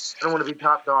don't want to be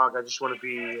top dog. I just want to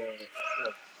be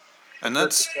and a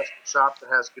that's successful shop that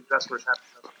has good customers, happy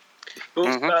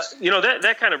customers. Well,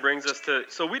 that kind of brings us to.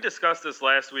 So we discussed this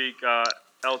last week.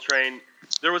 LTrain.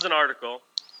 There was an article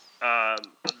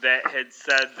that had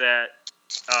said that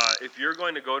if you're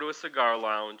going to go to a cigar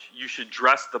lounge, you should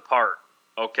dress the part.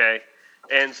 Okay,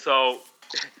 and so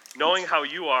knowing how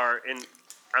you are, and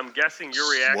I'm guessing your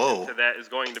reaction to that is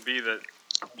going to be the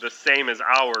same as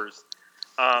ours.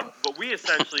 But we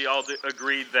essentially all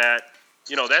agreed that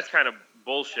that's kind of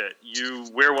bullshit. You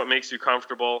wear what makes you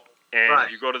comfortable, and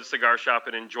you go to the cigar shop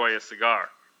and enjoy a cigar.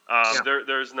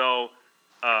 There's no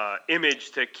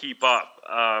image to keep up.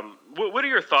 What are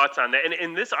your thoughts on that?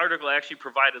 And this article actually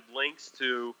provided links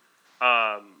to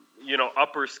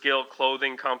upper scale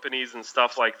clothing companies and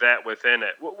stuff like that within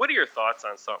it. What are your thoughts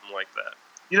on something like that?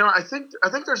 I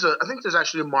think there's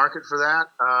actually a market for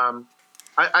that.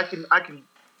 I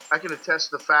can attest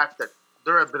to the fact that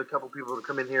there have been a couple people that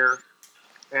come in here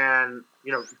and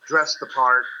dress the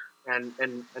part and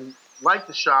like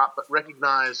the shop, but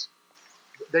recognize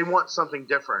they want something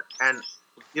different. And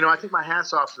I think my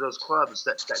hat's off to those clubs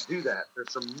that do that.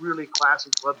 There's some really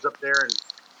classy clubs up there,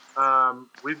 and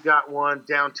we've got one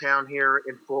downtown here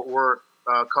in Fort Worth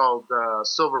called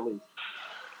Silverleaf,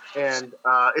 and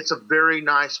it's a very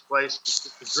nice place.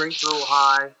 The drinks are a little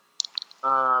high.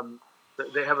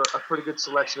 They have a pretty good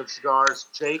selection of cigars.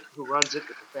 Jake, who runs it,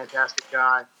 is a fantastic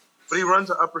guy, but he runs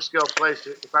an upper scale place.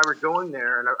 If I were going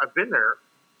there, and I've been there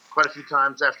quite a few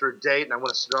times after a date, and I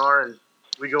want a cigar, and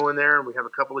we go in there and we have a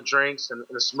couple of drinks and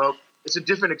a smoke. It's a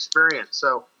different experience.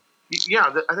 So,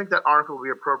 I think that article would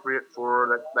be appropriate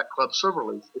for that club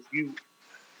Silverleaf.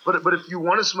 But if you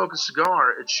want to smoke a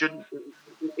cigar,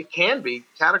 it can be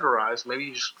categorized. Maybe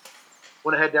you just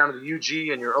want to head down to the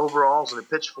UG in your overalls and a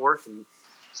pitchfork and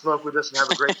smoke with us and have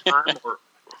a great time, or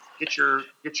get your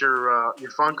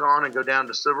funk on and go down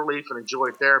to Silverleaf and enjoy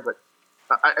it there. But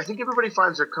I think everybody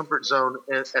finds their comfort zone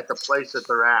at the place that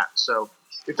they're at. So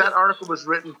if that article was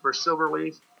written for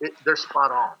Silverleaf, they're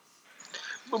spot on.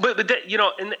 But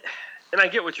and I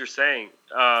get what you're saying.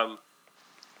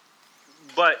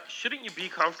 But shouldn't you be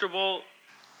comfortable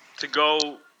to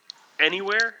go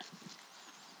anywhere?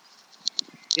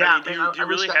 Yeah, I mean, do you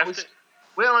really have to?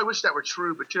 Well, I wish that were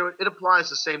true, but it applies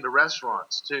the same to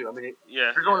restaurants too. I mean, if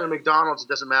you're going to McDonald's, it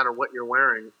doesn't matter what you're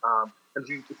wearing. And if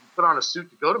you put on a suit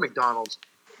to go to McDonald's,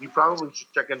 you probably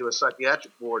should check into a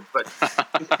psychiatric ward. But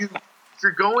if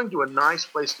you're going to a nice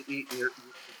place to eat and you're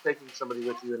taking somebody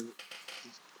with you, and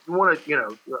you want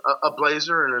a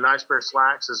blazer and a nice pair of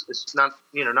slacks is not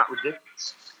not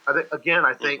ridiculous.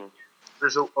 I think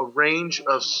there's a range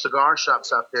of cigar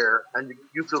shops out there, and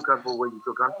you feel comfortable where you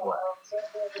feel comfortable at.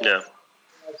 Yeah.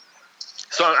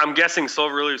 So I'm guessing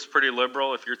Silverleaf is pretty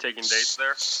liberal if you're taking dates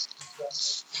there.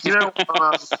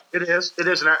 It is,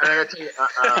 and I gotta tell you,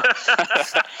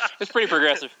 it's pretty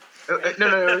progressive.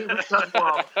 No, we're talking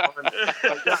more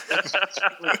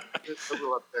it's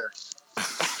liberal up there.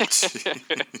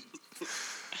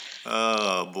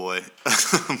 Oh boy.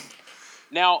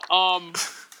 Now,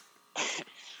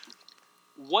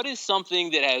 what is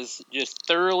something that has just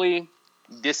thoroughly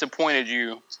disappointed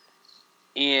you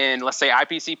in, let's say,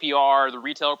 IPCPR, the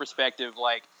retailer perspective?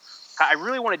 Like, I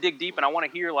really want to dig deep, and I want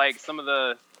to hear like some of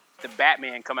the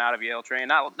Batman come out of you, LTrain.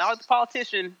 Not like the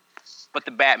politician, but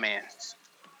the Batman,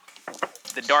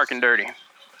 the dark and dirty.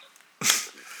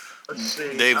 Let's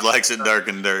see. Dave likes it dark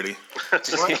and dirty.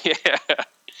 Yeah,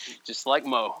 just like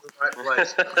Mo.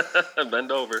 Right.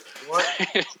 Bend over. What?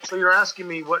 So you're asking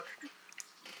me what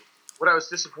I was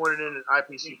disappointed in at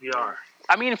IPCPR?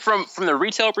 I mean, from the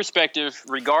retail perspective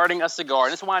regarding a cigar,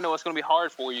 and this is why I know it's going to be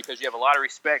hard for you because you have a lot of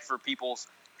respect for people's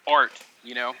art,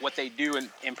 you know, what they do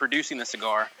in producing the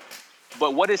cigar.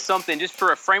 But what is something, just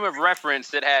for a frame of reference,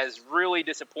 that has really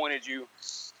disappointed you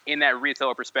in that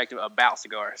retailer perspective about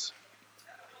cigars?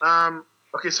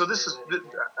 Okay, so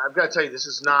I've got to tell you, this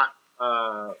is not,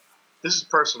 this is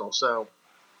personal. So,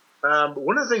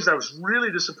 one of the things I was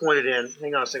really disappointed in,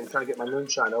 hang on a second, I'm trying to get my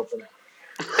moonshine open.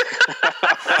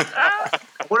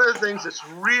 One of the things that's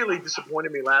really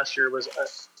disappointed me last year was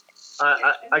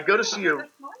I go to see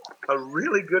a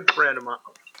really good friend of mine.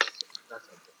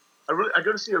 I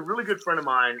go to see a really good friend of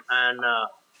mine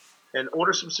and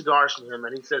order some cigars from him,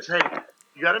 and he says, "Hey,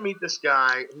 you got to meet this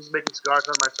guy. He's making cigars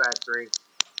out of my factory."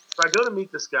 So I go to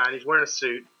meet this guy, and he's wearing a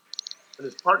suit, and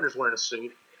his partner's wearing a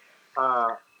suit,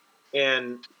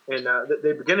 and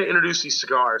they begin to introduce these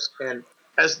cigars, and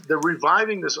as they're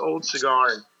reviving this old cigar,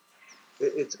 and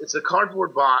it's a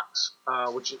cardboard box,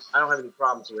 which I don't have any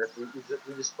problems with.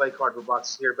 We display cardboard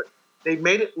boxes here, but they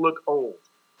made it look old.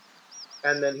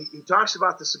 And then he talks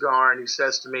about the cigar, and he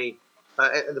says to me,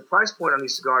 and the price point on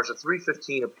these cigars are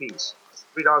 $3.15 a piece,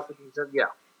 $3.15. Yeah,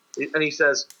 and he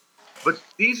says, but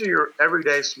these are your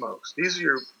everyday smokes. These are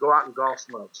your go out and golf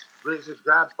smokes. Really just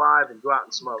grab 5 and go out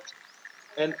and smoke.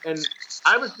 And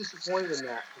I was disappointed in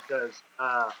that because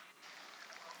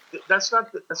that's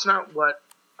not what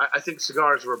I think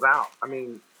cigars are about. I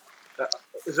mean,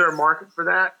 is there a market for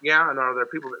that? Yeah, and are there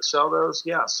people that sell those?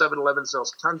 Yeah, 7-Eleven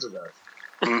sells tons of those.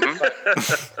 Mm-hmm.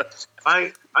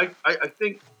 I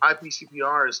think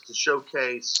IPCPR is to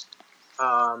showcase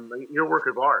your work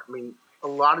of art. I mean, a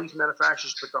lot of these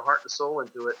manufacturers put their heart and soul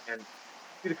into it, and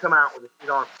for you to come out with a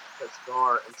 $3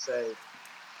 cigar and say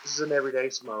this is an everyday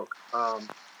smoke,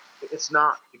 it's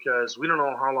not, because we don't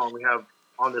know how long we have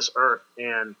on this earth,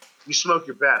 and you smoke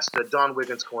your best. Don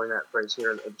Wiggins coined that phrase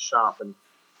here at the shop,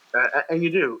 and you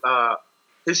do.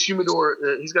 His humidor,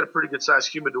 he's got a pretty good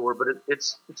sized humidor, but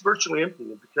it's virtually empty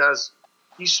because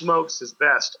he smokes his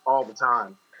best all the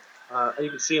time. And you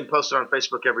can see him posted on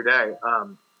Facebook every day.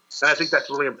 And I think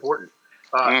that's really important.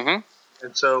 And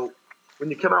so when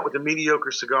you come out with a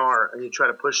mediocre cigar and you try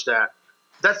to push that,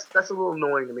 that's a little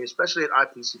annoying to me, especially at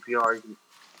IPCPR. You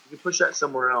can push that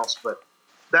somewhere else, but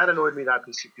that annoyed me at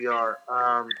IPCPR.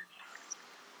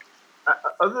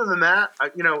 Other than that,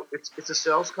 it's a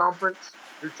sales conference.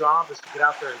 Your job is to get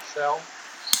out there and sell.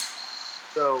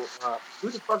 So, who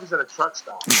the fuck is at a truck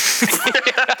stop?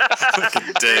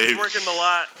 Dave. Working the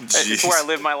lot. It's where I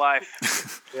live my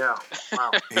life. Yeah.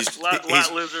 Wow. He's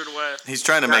Lizard West. He's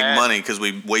trying to make money because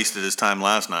we wasted his time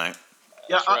last night.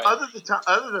 Yeah. Right.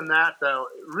 Other than that, though,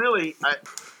 really,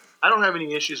 I don't have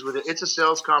any issues with it. It's a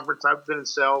sales conference. I've been in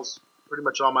sales pretty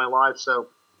much all my life, so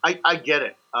I get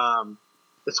it.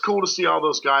 It's cool to see all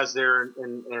those guys there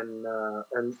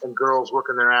and girls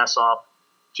working their ass off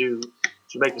to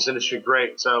make this industry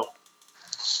great. So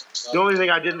the only thing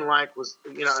I didn't like was,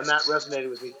 and that resonated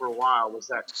with me for a while, was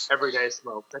that everyday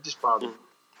smoke. That just bothered me.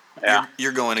 Yeah.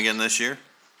 You're going again this year,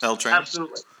 LTrain?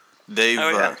 Absolutely.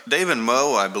 Dave, Dave and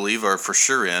Mo, I believe, are for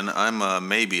sure in. I'm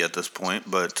maybe at this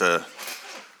point, but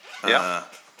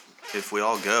if we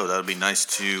all go, that would be nice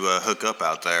to hook up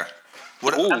out there.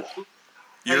 Ooh.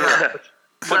 You're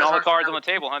putting all the cards on the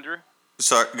table, Hunter.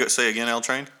 Sorry, say again,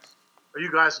 LTrain? Are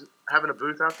you guys having a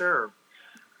booth out there?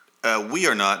 Or? We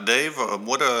are not, Dave.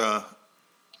 What are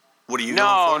you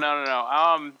going for?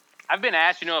 No. I've been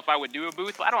asked, if I would do a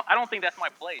booth, but I don't think that's my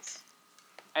place.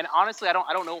 And honestly, I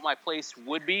don't know what my place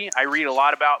would be. I read a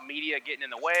lot about media getting in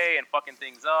the way and fucking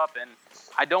things up, and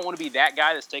I don't want to be that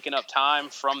guy that's taking up time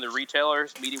from the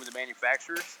retailers, meeting with the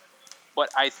manufacturers.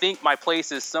 But I think my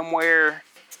place is somewhere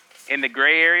in the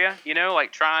gray area,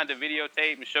 like trying to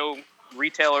videotape and show not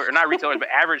retailers, but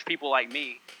average people like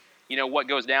me, what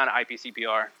goes down at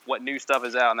IPCPR, what new stuff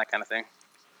is out, and that kind of thing.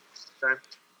 Okay.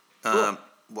 Cool.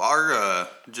 Our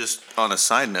just on a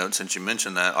side note, since you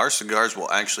mentioned that, our cigars will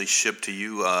actually ship to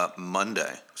you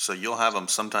Monday, so you'll have them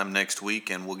sometime next week,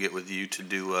 and we'll get with you to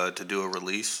do a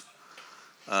release.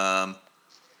 So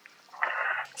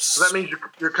that means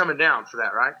you're coming down for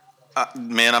that, right?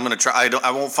 Man, I'm gonna try.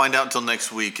 I won't find out until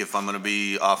next week if I'm gonna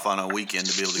be off on a weekend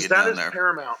to be able to get That down is there.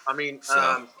 paramount. I mean,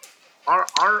 So.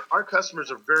 our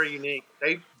customers are very unique.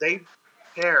 They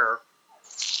pair,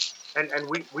 and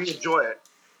we enjoy it.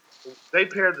 They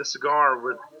pair the cigar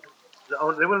with they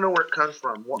want to know where it comes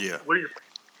from. Yeah.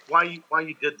 Why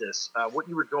you did this? What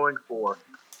you were going for?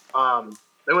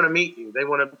 They want to meet you. They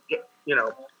want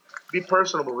to be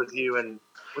personable with you. And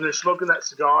when they're smoking that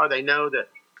cigar, they know that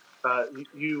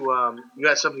you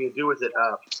had something to do with it.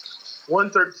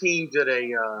 113 did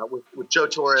with Joe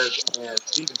Torres and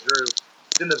Stephen Drew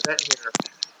did an event here,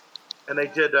 and they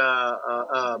did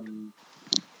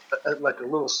like a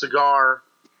little cigar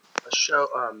show.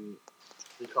 What do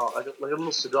you call it? Like a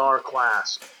little cigar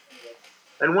class.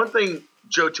 And one thing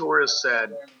Joe Torres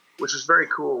said, which was very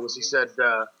cool, was he said,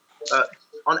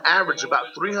 on average,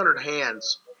 about 300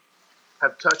 hands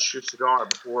have touched your cigar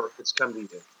before it's come to you.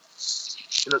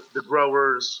 You know, the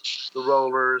growers, the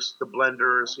rollers, the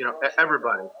blenders,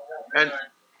 everybody. And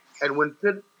when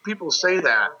people say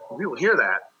that, when people hear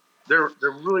that, they're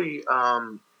really,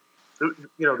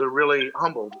 they're really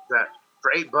humbled that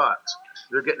for $8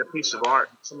 they're getting a piece of art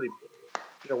somebody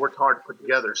worked hard to put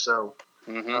together. So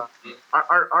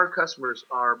our customers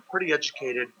are pretty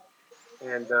educated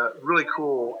and really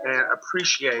cool and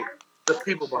appreciate the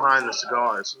people behind the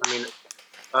cigars. I mean,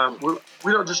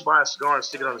 we don't just buy a cigar and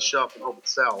stick it on the shelf and hope it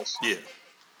sells. Yeah.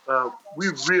 We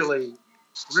really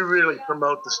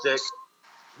promote the stick,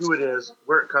 who it is,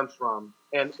 where it comes from,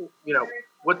 and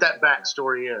what that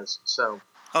backstory is. So.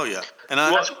 Oh yeah, and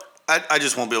I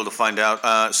just won't be able to find out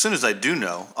as soon as I do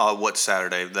know what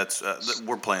Saturday.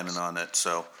 We're planning on it.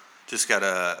 So just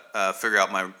gotta figure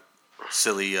out my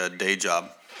silly day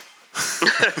job.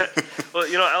 Well,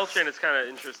 LTrain is kind of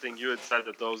interesting. You had said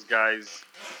that those guys,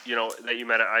 that you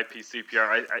met at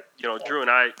IPCPR. Drew and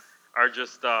I are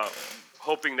just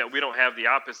hoping that we don't have the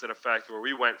opposite effect where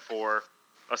we went for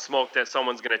a smoke that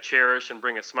someone's going to cherish and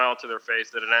bring a smile to their face,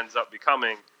 that it ends up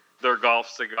becoming their golf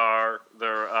cigar,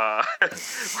 their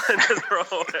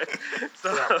throwaway.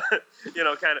 So,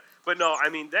 kind of. But no, I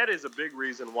mean, that is a big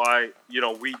reason why,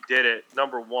 we did it.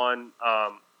 Number one,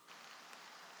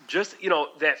 just,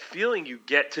 that feeling you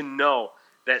get to know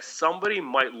that somebody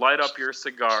might light up your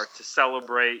cigar to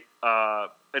celebrate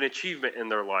an achievement in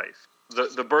their life.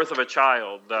 The birth of a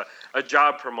child, a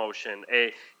job promotion,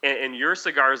 and your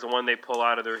cigar is the one they pull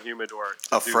out of their humidor.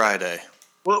 A Friday.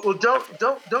 Well, don't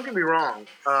get me wrong.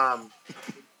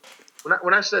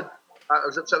 When I said I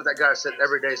was upset with that guy who said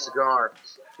everyday cigar,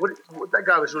 what that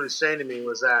guy was really saying to me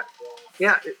was that,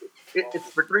 yeah, it's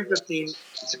for $3.15.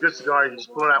 It's a good cigar. You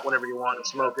just pull it out whenever you want and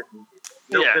smoke it, and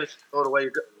finish it, throw it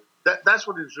away. That's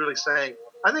what he was really saying.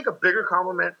 I think a bigger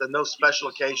compliment than those special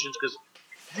occasions, because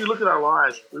if you look at our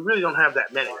lives, we really don't have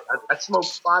that many. I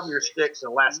smoked 5 of your sticks in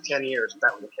the last 10 years, if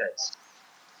that were the case.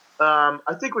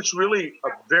 I think what's really a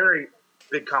very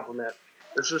big compliment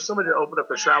is for somebody to open up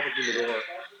their travel humidor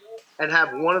and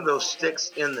have one of those sticks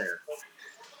in there,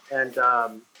 and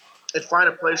find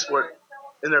a place for it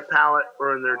in their palate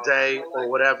or in their day or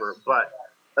whatever. But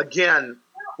again,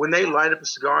 when they light up a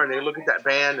cigar and they look at that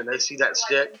band and they see that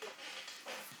stick,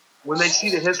 when they see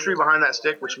the history behind that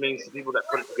stick, which means the people that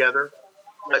put it together,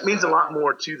 it means a lot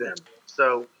more to them.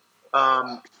 So,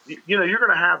 you're going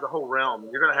to have the whole realm.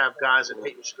 You're going to have guys that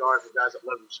hate your cigars and guys that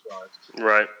love your cigars.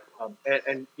 Right.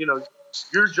 And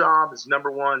your job is number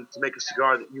one to make a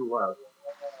cigar that you love,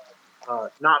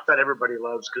 not that everybody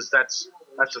loves, because that's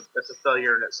a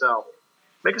failure in itself.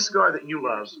 Make a cigar that you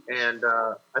love, and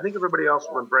I think everybody else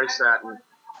will embrace that, and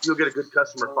you'll get a good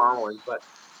customer following. But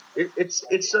it's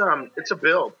a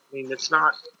build. I mean, it's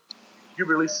not you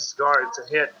release a cigar, it's a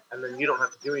hit, and then you don't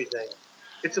have to do anything.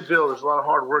 It's a build. There's a lot of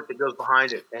hard work that goes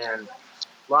behind it, and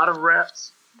a lot of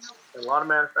reps and a lot of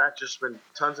manufacturers spend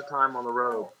tons of time on the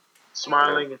road,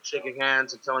 smiling and shaking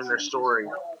hands and telling their story.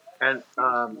 And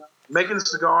making the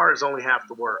cigar is only half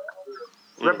the work.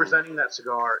 Representing that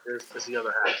cigar is the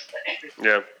other half.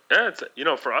 Yeah. It's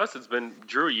for us, it's been,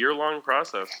 Drew, a year-long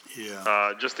process.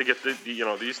 Yeah. Just to get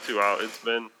these two out. It's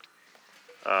been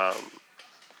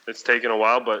it's taken a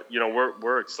while, but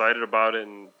we're excited about it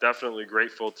and definitely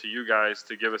grateful to you guys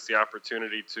to give us the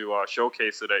opportunity to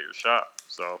showcase it at your shop.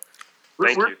 So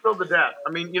thank you. We're filled to death. I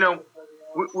mean,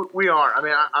 we are. I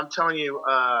mean, I'm telling you,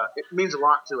 it means a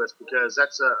lot to us, because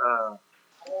that's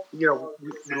we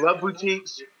love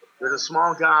boutiques. They're the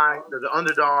small guy. They're the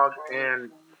underdog,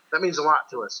 and that means a lot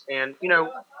to us. And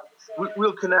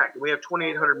we'll connect. We have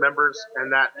 2,800 members,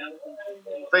 and that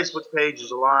Facebook page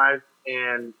is alive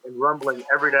and rumbling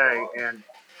every day. And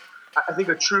I think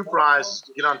a true prize is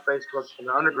to get on Facebook in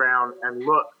the underground and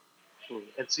look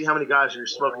and see how many guys are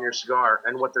smoking your cigar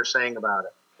and what they're saying about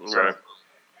it. So Right.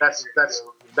 that's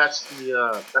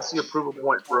the approval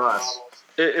point for us.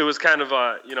 It was kind of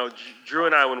Drew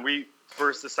and I, when we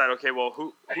first decided, okay, well,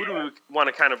 who do we want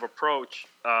to kind of approach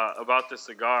about this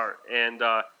cigar? And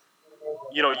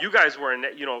you guys were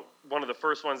one of the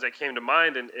first ones that came to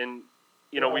mind, and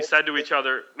we said to each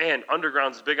other, man,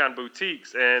 Underground's big on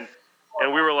boutiques, and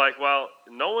we were like, well,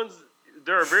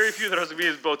 there are very few that are going to be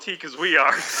as boutique as we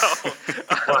are, so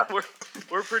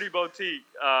we're pretty boutique,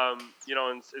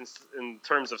 in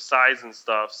terms of size and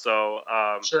stuff. So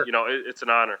Sure. It's an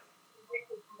honor.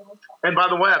 And by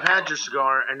the way, I've had your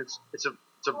cigar, and it's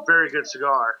a very good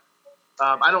cigar.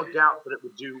 I don't doubt that it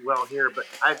would do well here, but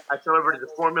I tell everybody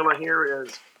the formula here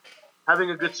is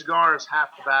having a good cigar is half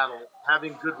the battle.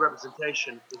 Having good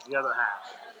representation is the other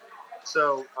half.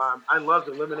 So I love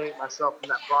to eliminate myself from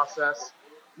that process.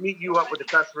 Meet you up with the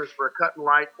customers for a cut and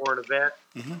light or an event,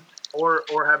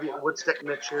 or have you a wood stick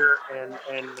mix here, and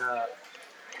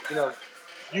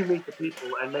you meet the people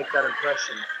and make that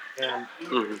impression. And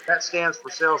that stands for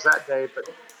sales that day, but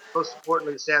most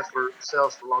importantly, it stands for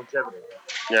sales for longevity.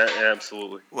 Yeah,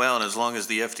 absolutely. Well, and as long as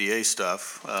the FDA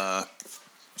stuff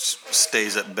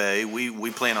stays at bay,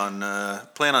 we plan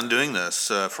on doing this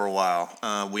for a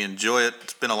while. We enjoy it.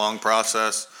 It's been a long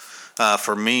process.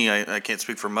 For me, I can't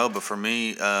speak for Mo, but for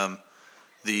me,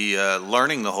 the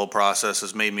learning the whole process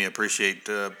has made me appreciate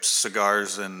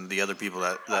cigars and the other people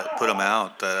that put them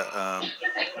out.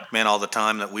 Man, all the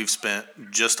time that we've spent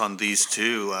just on these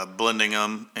two, blending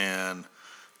them and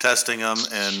testing them,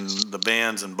 and the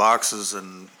bands and boxes,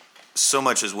 and so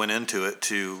much has went into it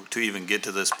to even get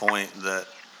to this point that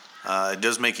it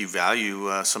does make you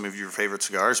value some of your favorite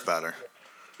cigars better.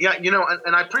 Yeah,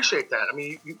 and I appreciate that. I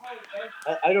mean,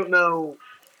 I don't know.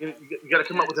 You got to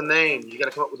come up with a name. You got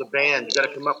to come up with a band. You got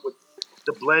to come up with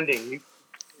the blending.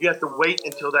 You have to wait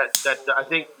until that I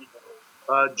think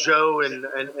Joe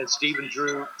and Stephen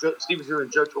Drew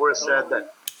and Joe Torres said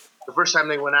that the first time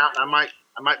they went out, and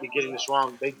I might be getting this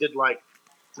wrong, they did like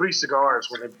 3 cigars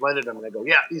when they blended them, and they go,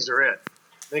 yeah, these are it.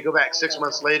 They go back 6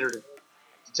 months later to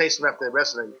taste them after the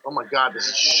rest of them. Oh my God, this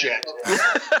is shit.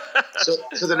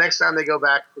 so the next time they go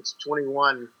back, it's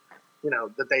 21,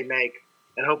 that they make,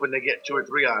 and hoping they get 2 or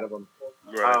 3 out of them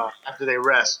after they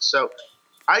rest. So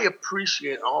I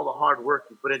appreciate all the hard work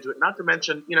you put into it. Not to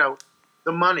mention,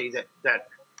 the money that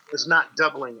is not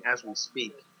doubling as we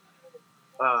speak.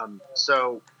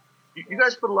 So you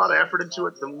guys put a lot of effort into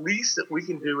it. The least that we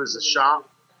can do as a shop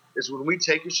is when we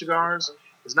take your cigars,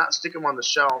 is not stick them on the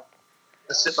shelf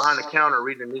and sit behind the counter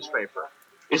reading a newspaper.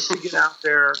 It's to get out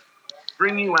there,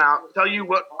 bring you out, tell you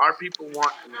what our people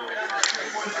want from you,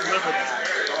 deliver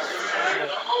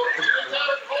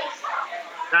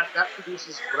that. That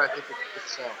produces what I think it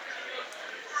sells.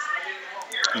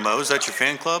 Mo, is that your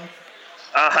fan club?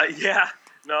 Yeah.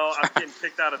 No, I'm getting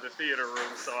kicked out of the theater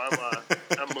room, so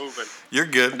I'm moving. You're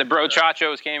good. The bro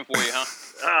chachos came for you,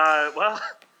 huh? Well,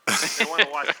 they want to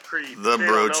watch Creed. The they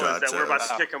bro don't know is that we're about chachos.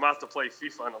 to kick them out to play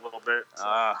FIFA in a little bit.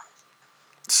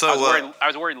 So I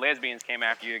was worried lesbians came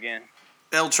after you again.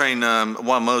 LTrain,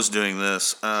 while Mo's doing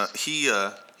this, he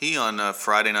on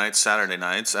Friday nights, Saturday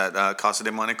nights at Casa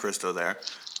de Monte Cristo there.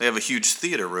 They have a huge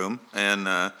theater room, and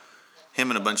him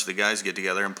and a bunch of the guys get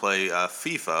together and play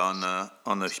FIFA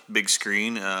on the big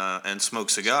screen and smoke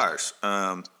cigars.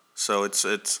 So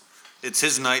it's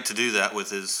his night to do that with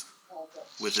his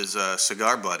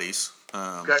cigar buddies.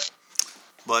 Okay.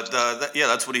 But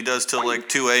that's what he does till like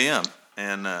 2 a.m.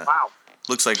 And Wow.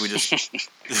 looks like we just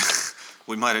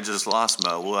we might have just lost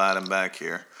Mo. We'll add him back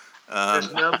here.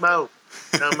 There's no Mo.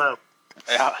 No Mo.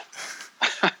 Yeah.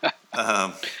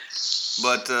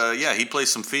 But he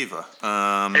plays some FIFA.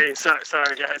 Hey,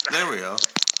 sorry guys. There we go.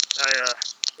 I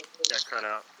got cut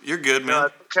out. You're good,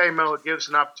 man. Okay, Mo. It gives us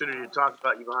an opportunity to talk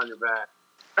about you behind your back.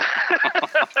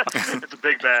 It's a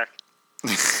big back.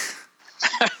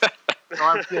 No,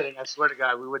 I'm kidding. I swear to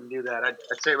God, we wouldn't do that. I'd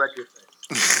say it right to your face.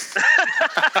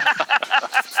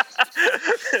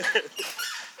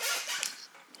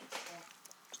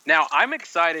 Now, I'm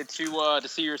excited to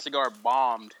see your cigar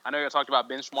bombed. I know you talked about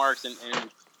benchmarks, and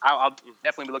I'll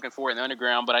definitely be looking for it in the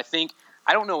Underground, but I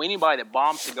don't know anybody that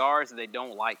bombs cigars that they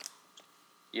don't like.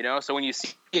 So when you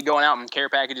see it going out in care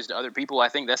packages to other people, I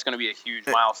think that's going to be a huge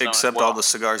milestone. Except as well. all the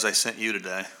cigars I sent you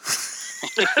today.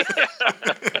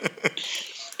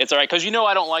 It's all right, because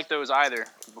I don't like those either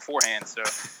beforehand, so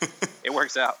it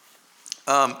works out.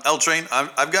 LTrain,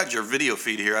 I've got your video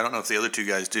feed here. I don't know if the other two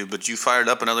guys do, but you fired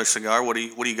up another cigar. What do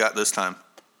you got this time?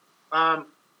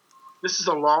 This is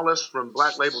a Lawless from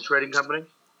Black Label Trading Company.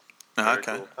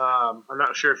 Okay. I'm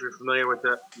not sure if you're familiar with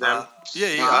them.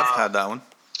 Yeah, I've had that one.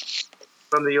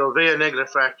 from the Ovea Negra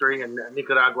factory in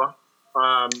Nicaragua.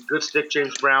 Good stick.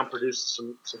 James Brown produced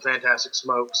some fantastic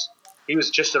smokes. He was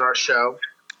just at our show.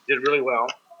 Did really well.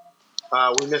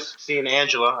 We missed seeing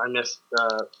Angela. I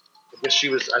guess she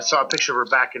was. I saw a picture of her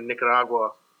back in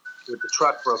Nicaragua with the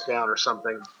truck broke down or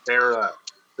something. They're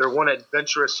one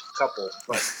adventurous couple,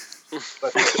 but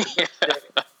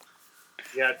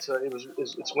yeah, it's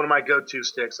one of my go-to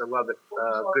sticks. I love it.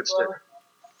 Good stick.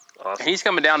 Awesome. He's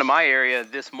coming down to my area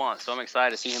this month, so I'm excited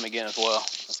to see him again as well.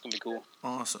 That's gonna be cool.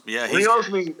 Awesome. Yeah. He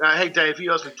owes me. Hey Dave, he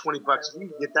owes me $20. If you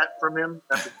can get that from him,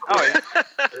 that'd be cool. Oh yeah.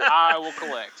 I will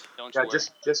collect. Don't you worry.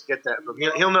 Just get that from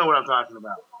him. He'll know what I'm talking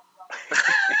about.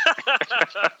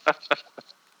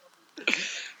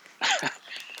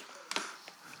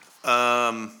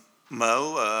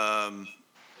 Mo,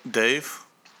 Dave.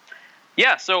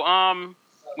 Yeah. So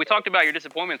we talked about your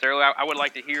disappointments earlier. I would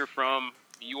like to hear from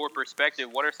your perspective.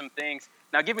 What are some things?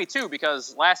 Now, give me two,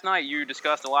 because last night you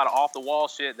discussed a lot of off-the-wall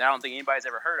shit that I don't think anybody's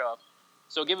ever heard of.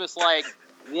 So give us, like,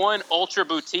 one ultra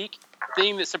boutique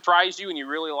thing that surprised you and you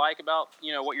really like about,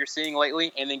 what you're seeing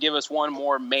lately, and then give us one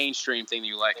more mainstream thing that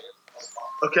you like.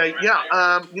 Okay,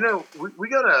 yeah. We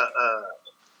got a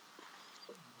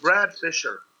Brad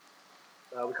Fisher.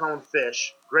 We call him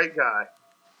Fish. Great guy.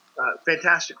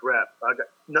 Fantastic rep. I got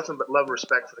nothing but love and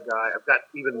respect for the guy. I've got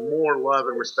even more love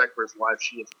and respect for his wife.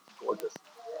 She is gorgeous.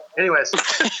 Anyways,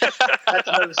 that's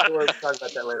another story. We'll talk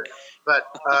about that later. But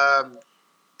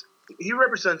he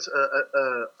represents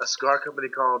a cigar company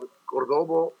called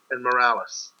Cordobo and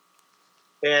Morales.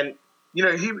 And,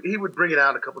 he would bring it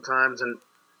out a couple times. And,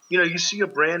 you see a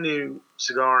brand new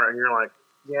cigar and you're like,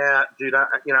 yeah, dude, I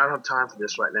don't have time for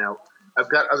this right now. I've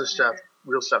got other stuff,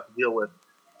 real stuff to deal with.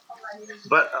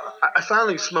 But I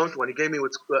finally smoked one. He gave me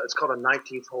it's called a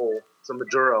 19th hole. It's a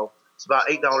Maduro. It's about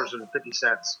 $8.50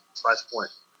 price point.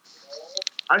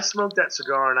 I smoked that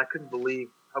cigar and I couldn't believe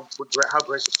how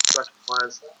great the production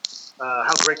was,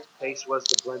 how great the taste was,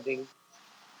 the blending.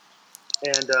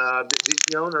 And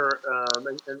the owner,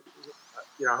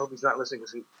 I hope he's not listening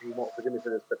because he won't forgive me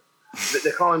for this, but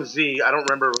they call him Z. I don't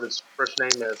remember what his first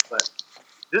name is, but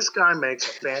this guy makes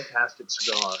a fantastic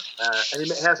cigar, and he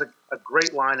has a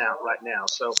great line out right now.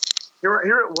 So here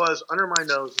it was under my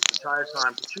nose this entire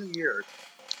time for 2 years.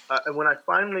 And when I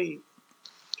finally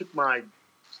took my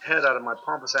head out of my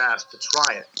pompous ass to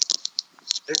try it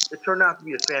turned out to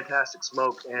be a fantastic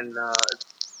smoke, and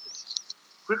it's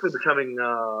quickly becoming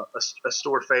a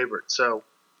store favorite. So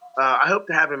I hope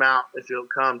to have him out if he'll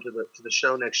come to the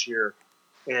show next year,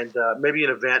 and maybe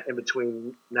an event in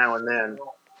between now and then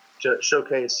to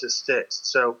showcase his sticks.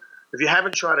 So if you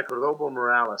haven't tried a Cordobo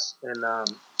Morales, and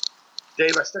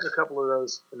Dave, I stuck a couple of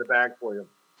those in the bag for you.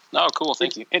 Oh, cool.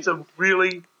 Thank you. It's a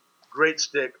really great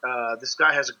stick. This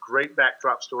guy has a great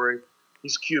backdrop story.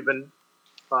 He's Cuban.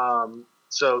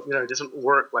 So, it doesn't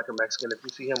work like a Mexican. If you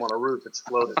see him on a roof, it's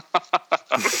floating.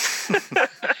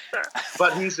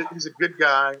 But he's a good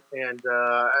guy, and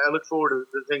I look forward to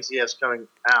the things he has coming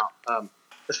out.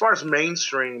 As far as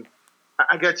mainstream,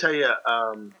 I got to tell you,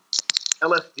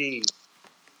 LFD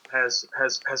has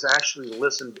actually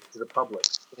listened to the public,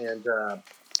 and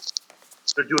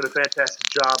they're doing a fantastic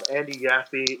job. Andy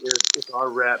Yaffe is our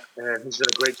rep, and he's done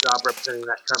a great job representing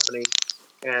that company.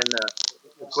 And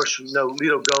of course,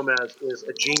 Lito Gomez is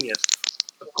a genius.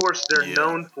 Of course, they're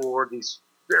known for these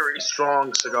very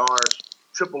strong cigars,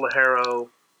 triple Lajero,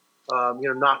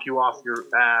 knock you off your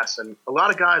ass, and a lot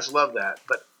of guys love that.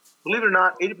 But believe it or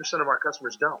not, 80% of our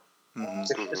customers don't.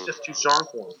 Mm-hmm. It's just too strong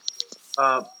for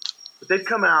them. But they've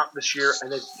come out this year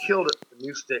and they've killed it with a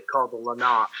new stick called the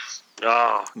Lenox.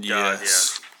 Oh, God,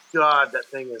 yes. Yeah. God, that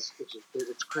thing it's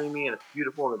creamy and it's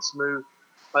beautiful and it's smooth.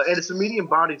 And it's a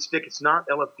medium-bodied stick. It's not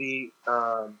LFD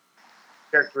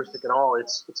characteristic at all.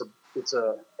 It's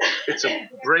a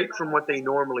break from what they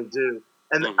normally do.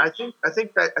 And I think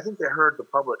they heard the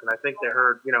public, and I think they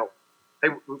heard, hey,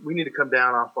 we need to come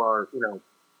down off our,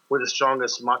 we're the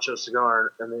strongest macho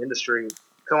cigar in the industry,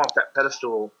 come off that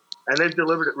pedestal, and they've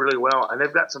delivered it really well, and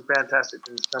they've got some fantastic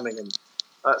things coming. And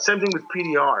same thing with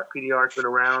PDR. PDR's been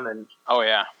around, and oh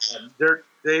yeah,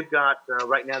 they've got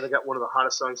right now they got one of the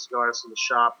hottest selling cigars in the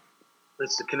shop.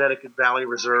 It's the Connecticut Valley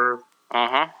Reserve.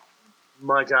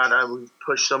 My God, we've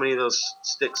pushed so many of those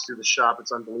sticks through the shop.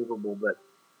 It's unbelievable. But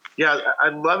yeah, I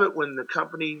love it when the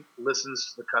company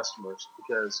listens to the customers,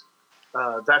 because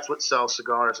that's what sells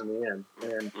cigars in the end.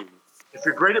 And if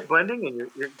you're great at blending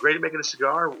and you're great at making a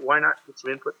cigar, why not get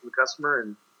some input from the customer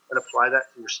and apply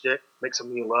that to your stick, make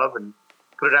something you love, and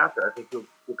put it out there. I think you'll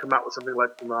come out with something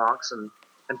like the Knox and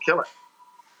kill it.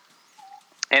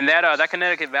 And that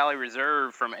Connecticut Valley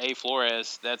Reserve from A.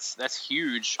 Flores, that's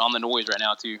huge on the noise right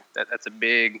now too. That's a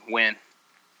big win.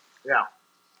 Yeah.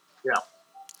 Yeah.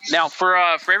 Now, for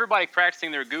everybody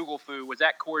practicing their Google food, was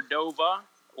that Cordova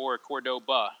or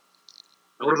Cordoba?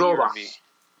 Cordova.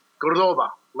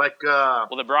 Cordova. Like,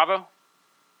 Well, the Bravo?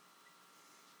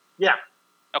 yeah.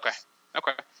 Okay.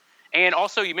 And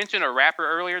also, you mentioned a rapper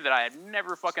earlier that I had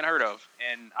never fucking heard of,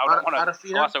 and I don't want to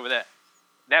gloss over that.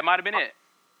 That might have been it.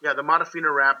 Yeah, the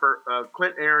Modafina wrapper.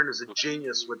 Clint Aaron is a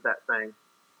genius with that thing.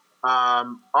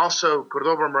 Also,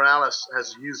 Cordova Morales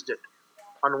has used it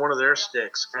on one of their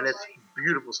sticks, and it's a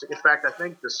beautiful stick. In fact, I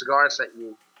think the cigar I sent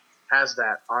you has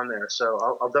that on there,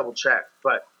 so I'll double check.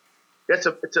 But it's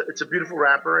a beautiful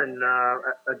wrapper, and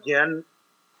again,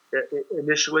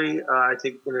 initially, I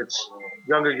think in its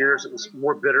younger years, it was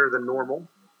more bitter than normal.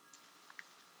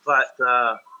 But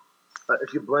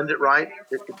if you blend it right,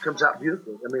 it comes out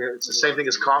beautifully. I mean, it's the same thing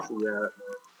as coffee.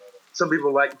 Some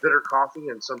people like bitter coffee,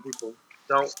 and some people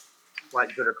don't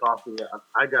like bitter coffee.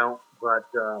 I don't, but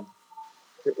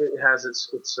it has its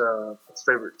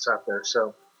favorites out there.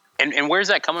 So. And where's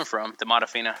that coming from, the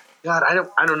Modafina? God, I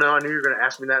don't know. I knew you were going to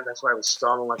ask me that. That's why I was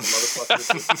stalling like a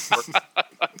motherfucker.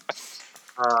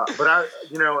 But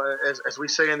as we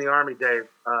say in the Army, Dave,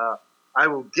 I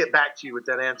will get back to you with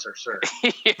that answer, sir.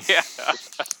 Yeah.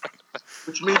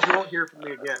 Which means you won't hear from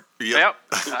me again. Yep.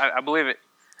 I believe it.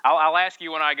 I'll ask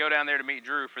you when I go down there to meet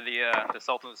Drew for the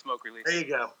Sultans of Smoke release. There you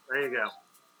go.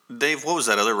 Dave, what was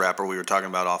that other rapper we were talking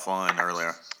about offline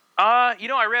earlier? I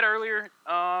read earlier, and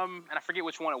I forget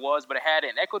which one it was, but it had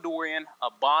an Ecuadorian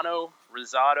Habano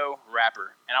Rosado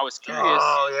wrapper, and I was curious.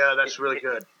 Oh yeah, that's really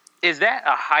good. Is that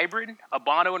a hybrid,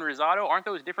 Habano and Rosado? Aren't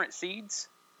those different seeds?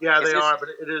 Yeah, they are, but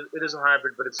it is a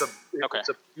hybrid, but it's a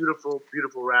beautiful,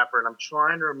 beautiful wrapper, and I'm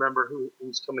trying to remember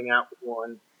who's coming out with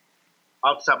one.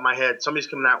 Off the top of my head, somebody's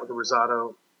coming out with a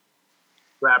Rosado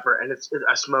wrapper, and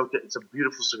I smoked it. It's a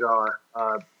beautiful cigar.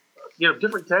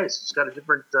 Different taste. It's got a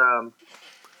different, got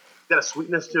a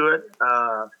sweetness to it.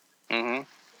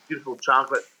 Beautiful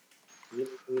chocolate,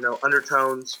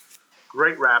 undertones.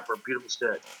 Great wrapper, beautiful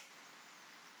stick.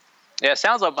 Yeah, it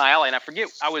sounds like my alley, and I forget,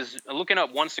 I was looking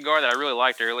up one cigar that I really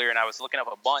liked earlier, and I was looking up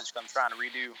a bunch because I'm trying to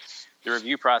redo the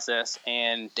review process,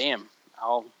 and damn,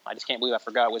 I just can't believe I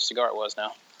forgot which cigar it was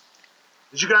now.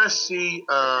 Did you guys see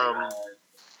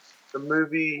the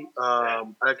movie? I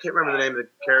can't remember the name of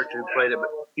the character who played it, but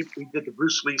he did the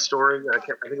Bruce Lee story. I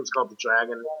think it was called The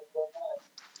Dragon,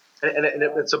 and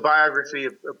it's a biography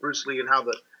of Bruce Lee and how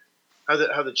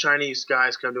the Chinese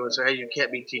guys come to him and say, "Hey, you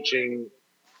can't be teaching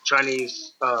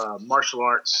Chinese martial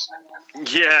arts."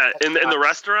 Yeah, in the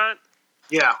restaurant.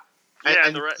 Yeah,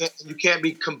 and you can't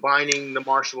be combining the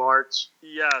martial arts.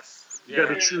 Yes, you got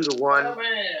to be true to one.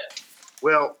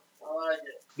 Well,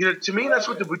 to me, that's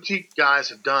what the boutique guys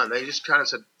have done. They just kind of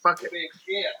said, "Fuck it."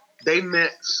 They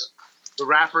mix the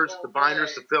wrappers, the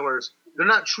binders, the fillers. They're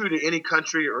not true to any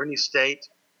country or any state,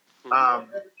 and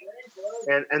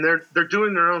they're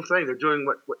doing their own thing. They're doing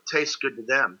what tastes good to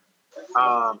them.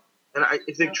 And I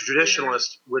think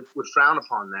traditionalists would frown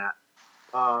upon that.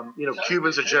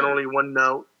 Cubans are generally one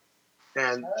note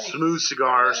and smooth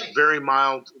cigars, very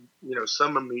mild,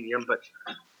 some are medium, but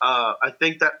I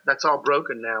think that's all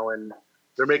broken now, and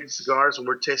they're making cigars, and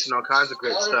we're tasting all kinds of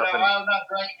great stuff. And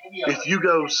if you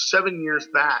go 7 years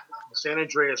back, the San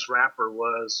Andreas wrapper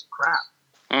was crap.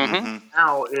 Mm-hmm.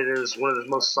 Now it is one of the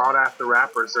most sought-after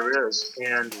wrappers there is,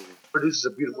 and produces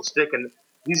a beautiful stick. And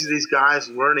these are these guys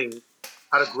learning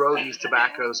how to grow these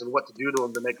tobaccos and what to do to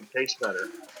them to make them taste better.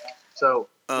 So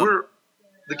the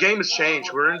game has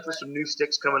changed. We're in for some new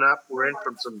sticks coming up. We're in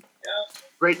for some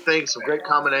great things, some great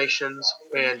combinations,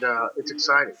 and it's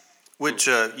exciting. Which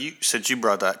since you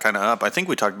brought that kind of up, I think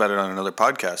we talked about it on another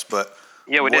podcast. But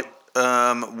yeah, we did.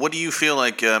 What do you feel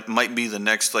like might be the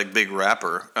next big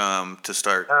wrapper to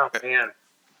start? Oh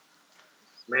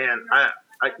man, I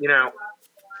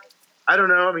don't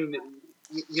know. I mean,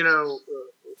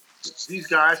 these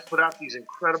guys put out these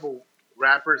incredible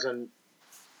wrappers, and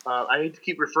I hate to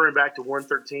keep referring back to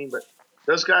 113, but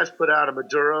those guys put out a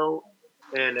Maduro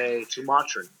and a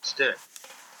Sumatran stick,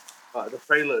 the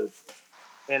Prelude,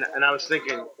 and I was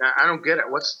thinking, I don't get it.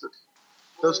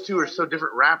 Those two are so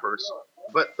different wrappers,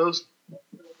 but those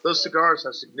cigars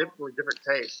have significantly different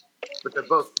tastes, but they're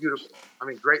both beautiful. I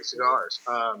mean, great cigars.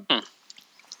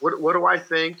 What do I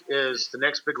think is the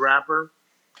next big wrapper?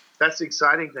 That's the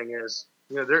exciting thing is,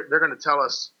 they're going to tell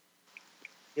us,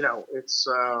 it's,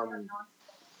 I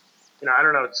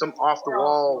don't know, it's some off the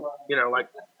wall, like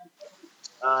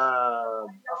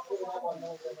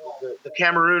the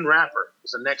Cameroon wrapper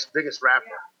is the next biggest wrapper.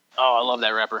 Oh, I love that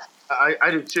wrapper.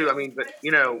 I do too. I mean, but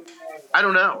I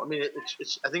don't know. I mean,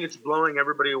 I think it's blowing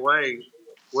everybody away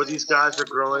where these guys are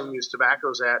growing these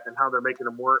tobaccos at and how they're making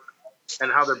them work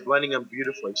and how they're blending them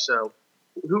beautifully. So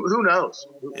who knows?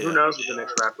 Who knows what the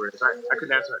next rapper is? I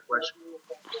couldn't answer that question.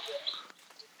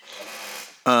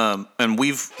 And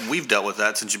we've dealt with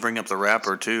that since you bring up the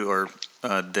wrapper too, or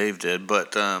Dave did.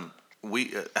 But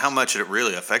how much it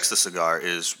really affects the cigar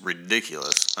is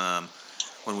ridiculous.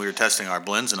 When we were testing our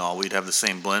blends and all, we'd have the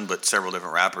same blend but several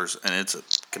different wrappers, and it's a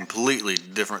completely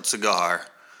different cigar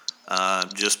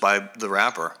just by the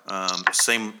wrapper.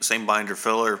 Same binder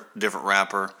filler, different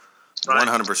wrapper,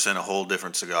 100% a whole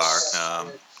different cigar.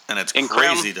 And it's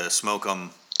crazy to smoke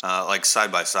them like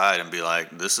side by side and be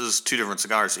like, this is two different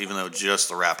cigars, even though just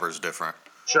the wrapper is different.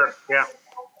 Sure, yeah.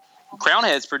 Crown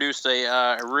Heads produced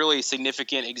a really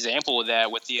significant example of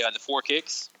that with the Four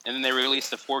Kicks, and then they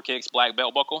released the Four Kicks Black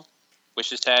Belt Buckle, which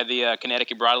just had the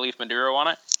Connecticut Broadleaf Maduro on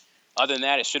it. Other than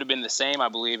that, it should have been the same, I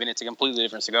believe, and it's a completely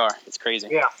different cigar. It's crazy.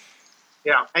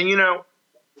 Yeah. And,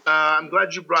 I'm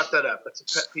glad you brought that up. That's a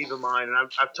pet peeve of mine, and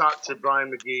I've talked to Brian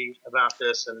McGee about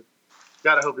this, and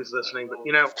God, I hope he's listening. But,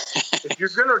 if you're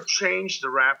going to change the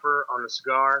wrapper on a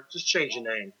cigar, just change the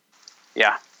name.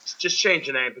 Yeah. Just change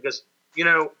the name because, I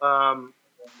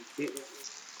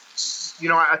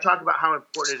talk about how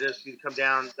important it is for you to come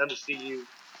down, them to see you.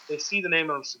 They see the name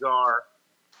of the cigar,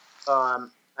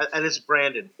 and it's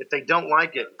branded. If they don't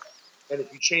like it, and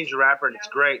if you change the wrapper and it's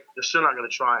great, they're still not going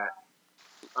to try it.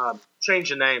 Change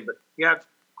the name. But, yeah,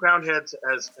 Crown Heads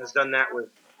has done that with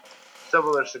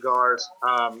several of their cigars.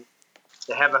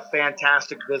 They have a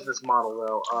fantastic business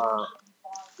model, though.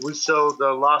 We sold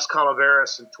the Las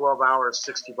Calaveras in 12 hours,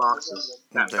 60 boxes.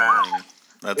 That fast.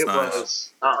 That's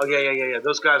nice. Yeah.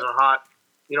 Those guys are hot.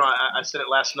 I said it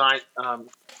last night.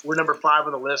 We're number 5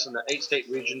 on the list in the 8-state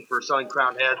region for selling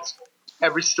Crown Heads.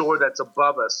 Every store that's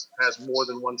above us has more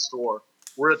than one store.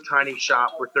 We're a tiny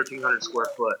shop. We're 1,300 square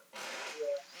foot.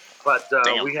 But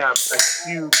we have a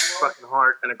huge fucking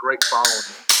heart and a great following.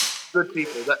 Good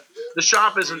people. The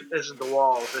shop isn't the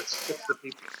walls. It's the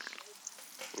people.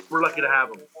 We're lucky to have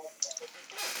them.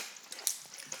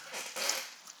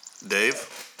 Dave,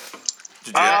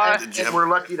 we're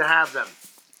lucky to have them.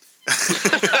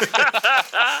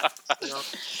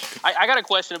 I got a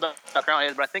question about Crown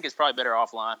Heads, but I think it's probably better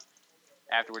offline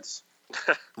afterwards.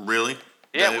 Really?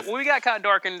 Yeah, we got kind of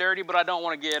dark and dirty, but I don't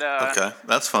want to get okay,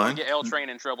 that's fine. Get LTrain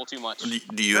in trouble too much.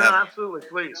 Do you have? Absolutely,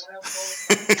 please.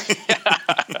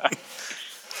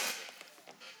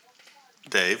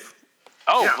 Dave.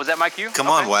 Oh, yeah. Was that my cue? Come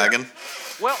on, Wagon.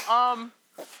 Well,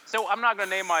 so I'm not going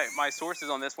to name my sources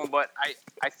on this one, but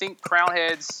I think Crown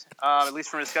Heads, at least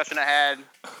from a discussion I had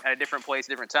at a different place,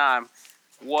 different time,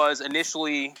 was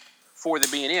initially for the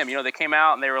B&M. They came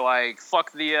out and they were like,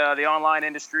 fuck the online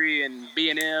industry and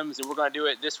B&Ms, and we're going to do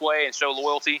it this way and show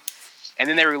loyalty. And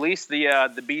then they released the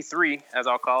B3, as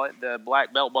I'll call it, the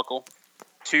Black Belt Buckle,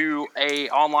 to a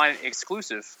online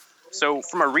exclusive. So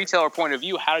from a retailer point of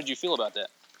view, how did you feel about that?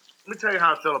 Let me tell you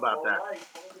how I feel about that.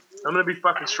 I'm going to be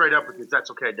fucking straight up with you, if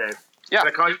that's okay, Dave. Yeah. Can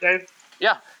I call you Dave?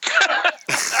 Yeah.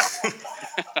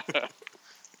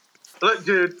 Look,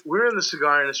 dude, we're in the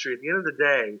cigar industry. At the end of the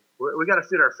day, we got to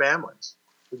feed our families.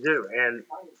 We do. And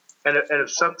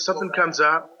if something comes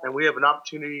up and we have an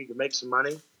opportunity to make some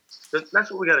money,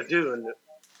 that's what we got to do. And,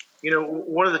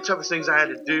 one of the toughest things I had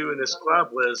to do in this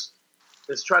club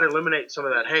is try to eliminate some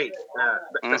of that hate.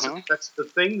 That's the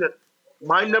thing that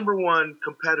my number one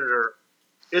competitor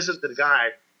isn't the guy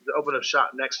that opened a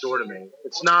shop next door to me.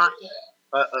 It's not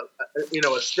a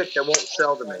stick that won't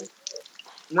sell to me.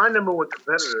 My number one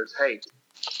competitor is hate.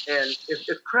 And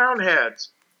if Crown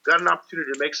Heads got an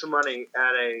opportunity to make some money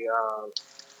at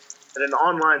an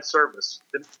online service,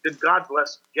 then God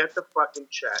bless you. Get the fucking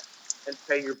check and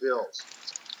pay your bills.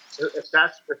 If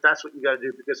that's what you got to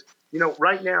do, because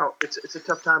right now it's a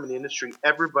tough time in the industry.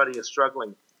 Everybody is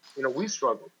struggling. We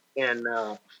struggle, and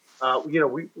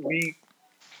we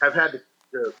have had to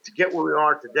get where we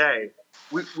are today.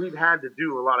 We've had to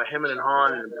do a lot of hemming and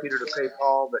hawing and Peter to pay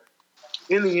Paul, but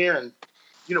in the end,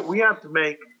 we have to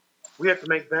make bank. We have to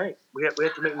make money. We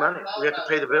have to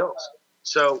pay the bills.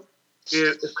 So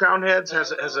if Crown Heads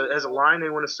has a line they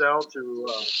want to sell to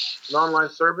an online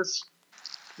service,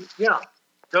 yeah,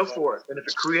 go for it. And if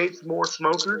it creates more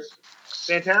smokers,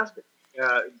 fantastic.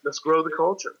 Let's grow the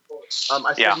culture.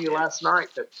 I said to you last night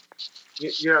that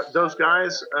those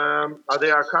guys, are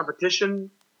they our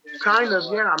competition? Kind of,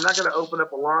 yeah. I'm not going to open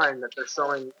up a line that they're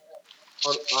selling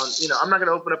on I'm not going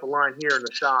to open up a line here in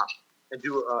the shop and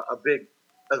do a big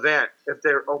event if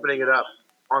they're opening it up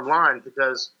online,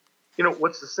 because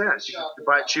what's the sense? You can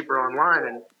buy it cheaper online,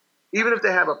 and even if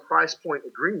they have a price point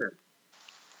agreement,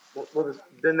 well,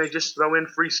 then they just throw in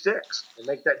free sticks and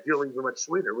make that deal even much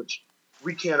sweeter, which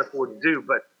we can't afford to do.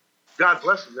 But God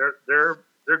bless them, they're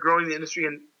They're growing the industry.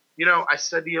 And, I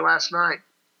said to you last night,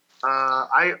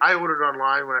 I ordered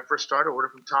online when I first started. I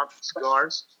ordered from Top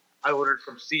Cigars. I ordered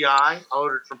from CI. I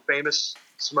ordered from Famous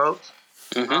Smokes,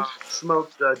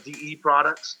 smoked DE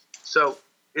products. So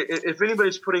if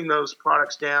anybody's putting those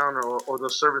products down or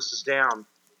those services down,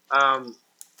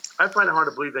 I find it hard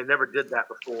to believe they never did that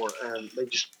before, and they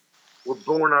just were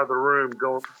born out of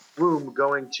the womb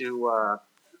going to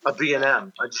a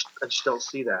B&M. I just don't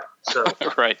see that. So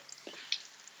Right.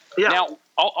 yeah. Now,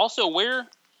 also, where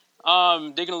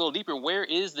digging a little deeper, where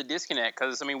is the disconnect?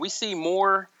 Because we see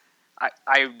more.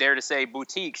 I dare to say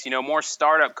boutiques. More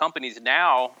startup companies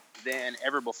now than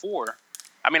ever before.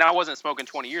 I wasn't smoking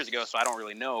 20 years ago, so I don't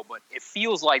really know. But it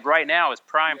feels like right now is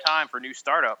prime time for new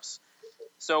startups.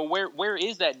 So where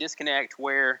is that disconnect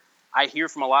where I hear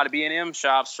from a lot of B&M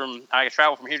shops I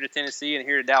travel from here to Tennessee and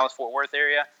here to Dallas-Fort Worth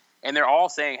area, and they're all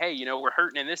saying, hey, we're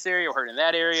hurting in this area, we're hurting in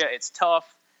that area, it's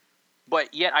tough.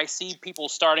 But yet I see people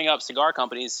starting up cigar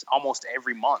companies almost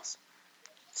every month.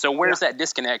 So where's that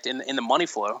disconnect in the money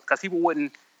flow? Because people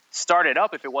wouldn't start it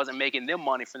up if it wasn't making them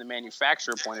money from the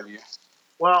manufacturer point of view.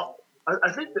 Well,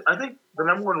 I think the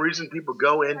number one reason people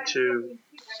go into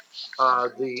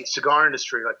the cigar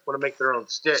industry, like want to make their own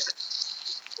stick,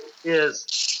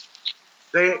 is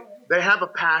they have a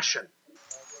passion,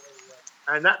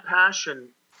 and that passion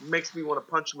makes me want to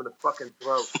punch them in the fucking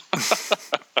throat.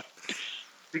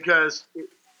 Because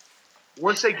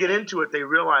once they get into it, they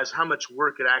realize how much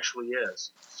work it actually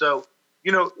is. So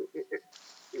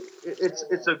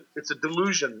it's a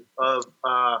delusion of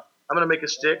I'm going to make a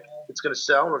stick, it's going to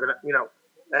sell. We're going to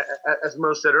as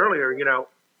Mo said earlier,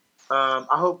 I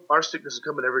hope our stick doesn't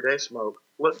come in everyday smoke.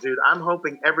 Look, dude, I'm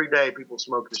hoping every day people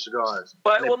smoke their cigars.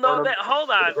 But hold on.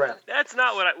 That's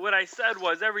not what I said.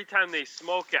 Was every time they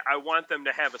smoke it, I want them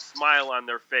to have a smile on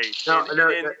their face. No,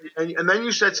 and then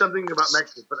you said something about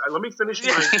Mexicans. But let me finish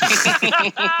my.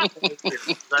 I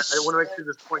want to make sure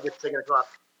this point gets taken across.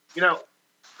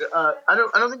 I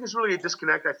don't think there's really a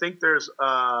disconnect. I think there's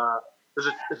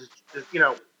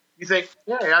you think,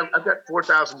 yeah, I've got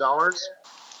 $4,000.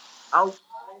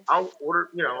 I'll order,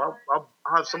 I'll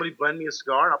have somebody blend me a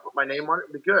cigar. I'll put my name on it.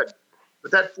 It'll be good.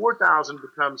 But that 4,000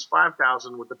 becomes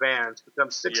 5,000 with the bands,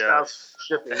 becomes 6,000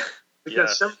 shipping,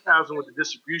 becomes 7,000 with the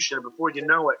distribution. And before you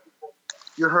know it,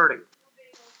 you're hurting.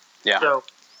 Yeah. So,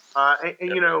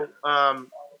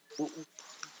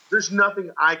 there's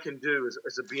nothing I can do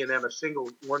as a B&M, a single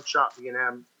one-shot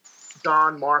B&M.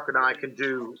 Don, Mark, and I can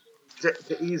do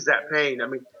to ease that pain.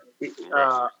 We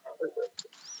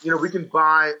can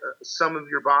buy some of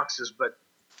your boxes, but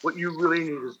what you really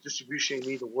need is distribution. You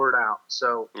need the word out.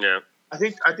 So I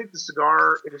think the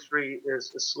cigar industry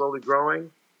is slowly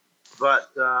growing,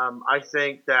 but I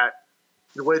think that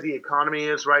the way the economy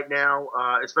is right now,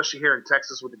 especially here in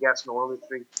Texas with the gas and oil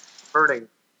industry hurting,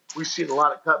 we've seen a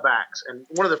lot of cutbacks. And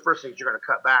one of the first things you're going to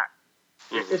cut back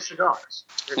is cigars.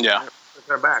 Yeah.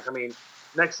 Cut back.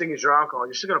 Next thing is your alcohol.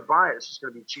 You're still going to buy it. It's just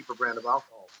going to be a cheaper brand of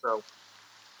alcohol. So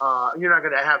you're not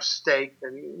going to have steak,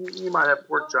 and you might have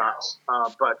pork chops,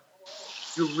 but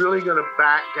you're really going to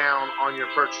back down on your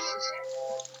purchases.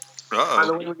 Uh-oh. By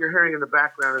the way, what you're hearing in the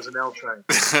background is an LTrain.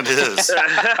 It is.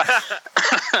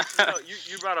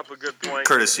 You brought up a good point.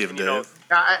 Courtesy of Dave.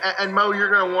 And Mo, you're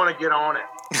going to want to get on it.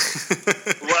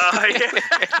 Well,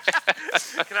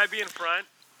 can I be in front?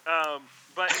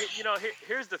 But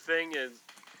here's the thing is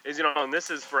and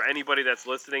this is for anybody that's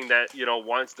listening that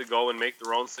wants to go and make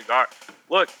their own cigar.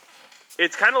 Look,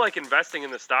 it's kind of like investing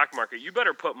in the stock market. You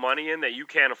better put money in that you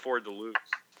can't afford to lose,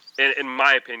 in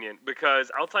my opinion,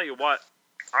 because I'll tell you what,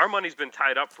 our money's been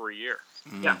tied up for a year.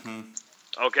 Mm-hmm. Yeah.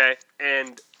 Okay,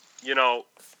 and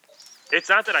it's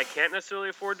not that I can't necessarily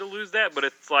afford to lose that, but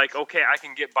it's like, okay, I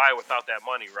can get by without that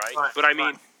money, right? But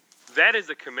that is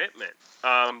a commitment.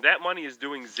 That money is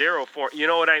doing zero for,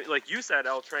 like you said,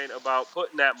 LTrain, about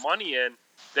putting that money in,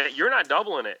 that you're not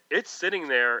doubling it. It's sitting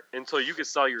there until you can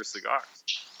sell your cigars.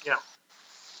 Yeah.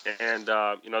 And,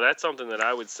 that's something that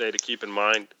I would say to keep in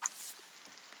mind.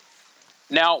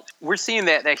 Now, we're seeing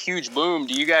that huge boom.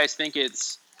 Do you guys think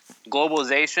it's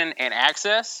globalization and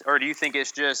access, or do you think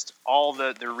it's just all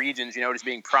the regions, just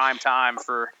being prime time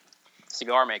for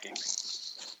cigar making?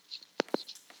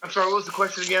 I'm sorry, what was the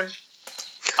question again?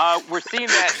 We're seeing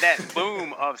that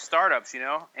boom of startups,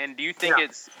 and do you think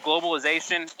it's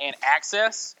globalization and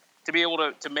access to be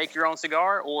able to make your own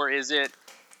cigar, or is it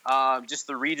just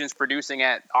the regions producing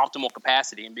at optimal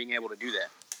capacity and being able to do that?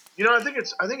 I think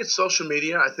it's social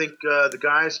media. I think the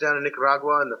guys down in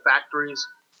Nicaragua and the factories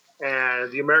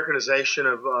and the Americanization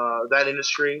of that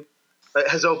industry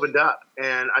has opened up,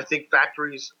 and I think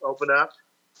factories open up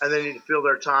and they need to fill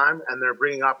their time, and they're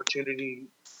bringing opportunity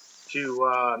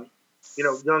to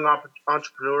young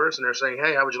entrepreneurs, and they're saying,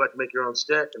 "Hey, how would you like to make your own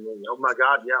stick?" And then, oh my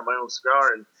God, yeah, my own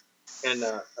cigar, and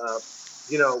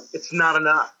it's not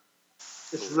enough.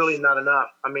 It's really not enough.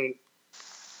 I mean,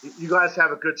 you guys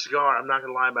have a good cigar. I'm not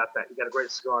going to lie about that. You got a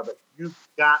great cigar, but you've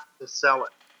got to sell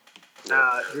it.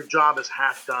 Your job is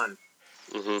half done.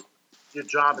 Mm-hmm. Your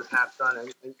job is half done,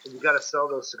 and you got to sell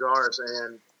those cigars,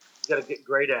 and you got to get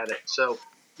great at it. So,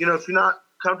 if you're not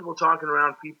comfortable talking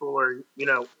around people, or you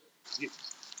don't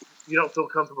feel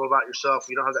comfortable about yourself,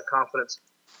 you don't have that confidence,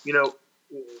 you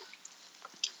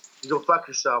go fuck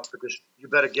yourself, because you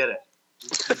better get it.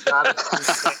 You gotta,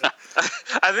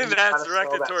 I think that's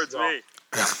directed towards me.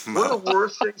 Yeah. One of the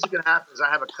worst things that can happen is I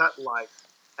have a cut light,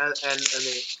 and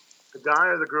the guy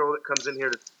or the girl that comes in here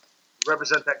to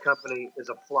represent that company is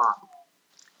a flop.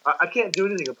 I can't do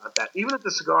anything about that. Even if the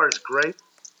cigar is great,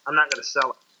 I'm not going to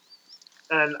sell it.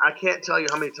 And I can't tell you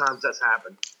how many times that's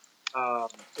happened.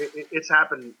 It's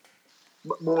happened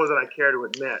more than I care to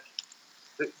admit.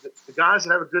 The guys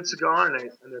that have a good cigar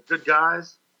and they're good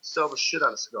guys sell the shit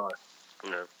out of cigars.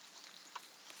 Yeah.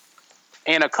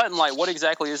 And a cut and light, what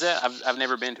exactly is that? I've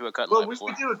never been to a cut and light before.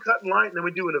 We do a cut and light, and then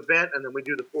we do an event, and then we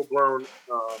do the full-blown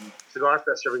cigar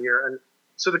fest every year. And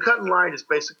so the cut and light is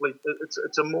basically,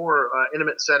 it's a more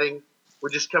intimate setting. We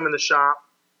just come in the shop.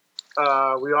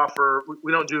 We offer,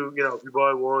 we don't do, if you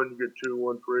buy one, you get two,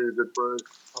 one free, a good price.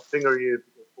 I'll finger you if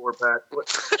you get 4-pack. We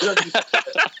don't do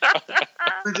that.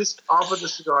 We just offer the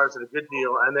cigars at a good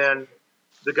deal, and then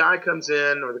the guy comes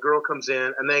in or the girl comes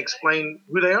in, and they explain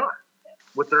who they are,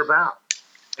 what they're about.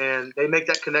 And they make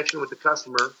that connection with the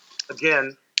customer.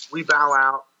 Again, we bow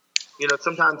out.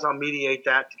 Sometimes I'll mediate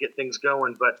that to get things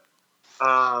going, but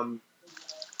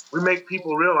we make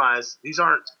people realize these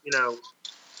aren't,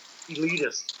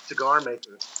 elitist cigar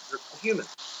makers. They're human.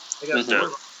 They got to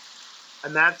work,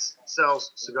 and that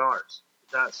sells cigars.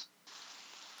 It does.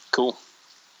 Cool.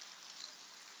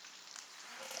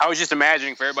 I was just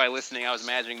imagining, for everybody listening, I was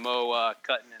imagining Mo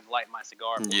cutting and lighting my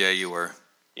cigar. Yeah, you were.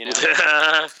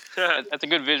 That's a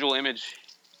good visual image.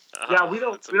 Yeah, we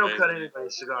don't cut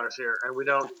anybody's cigars here, and we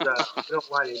don't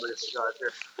light anybody's cigars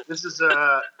here. This is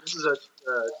a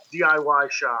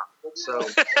DIY shop. So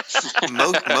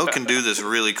Mo can do this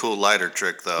really cool lighter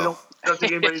trick though. We don't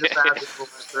take anybody to bathroom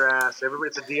for their ass.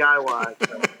 It's a DIY.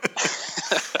 So.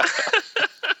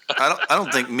 I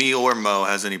don't think me or Mo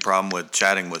has any problem with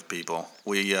chatting with people.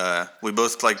 We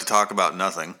both like to talk about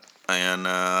nothing, and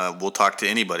we'll talk to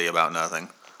anybody about nothing.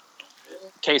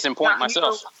 Case in point,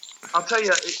 myself. I'll tell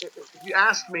you, if you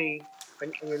ask me,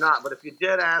 and you're not, but if you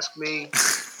did ask me,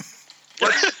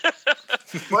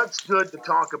 what's good to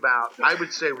talk about, I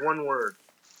would say one word: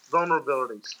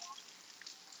 vulnerabilities.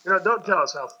 Don't tell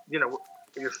us how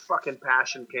your fucking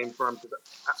passion came from. Because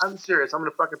I'm serious. I'm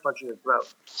gonna fucking punch you in the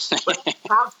throat. But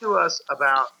talk to us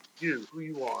about you, who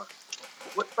you are.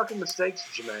 What fucking mistakes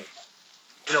did you make?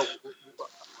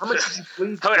 How much did you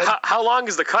bleed? How long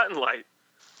is the cut and light?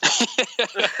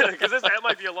 Because that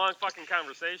might be a long fucking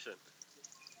conversation.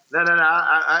 No.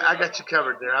 I got you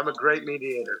covered there. I'm a great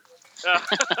mediator.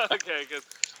 Okay, because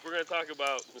we're going to talk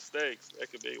about mistakes.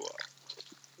 That could be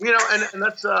why. And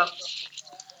that's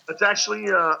actually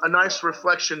a nice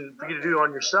reflection for you to do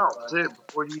on yourself too,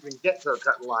 before you even get to a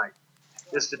cut and light.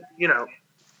 Is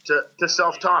to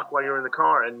self-talk while you're in the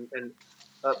car and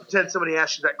pretend somebody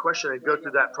asked you that question and go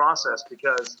through that process,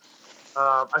 because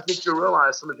I think you'll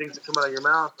realize some of the things that come out of your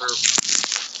mouth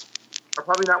are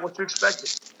probably not what you expected,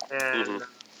 and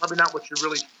probably not what you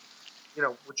really,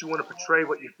 what you want to portray,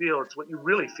 what you feel. It's what you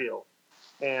really feel,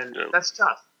 and that's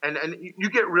tough. And you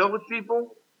get real with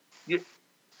people.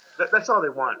 That's all they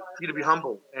want, for you to be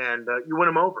humble, and you win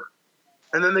them over.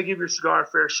 And then they give your cigar a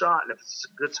fair shot, and if it's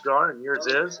a good cigar, and yours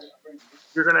is,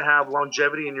 you're going to have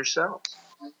longevity in yourselves.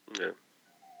 Yeah.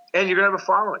 And you're going to have a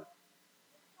following.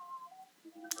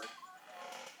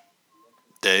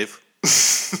 Dave?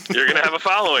 You're going to have a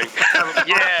following.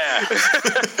 Yeah.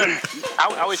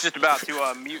 I was just about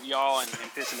to mute y'all and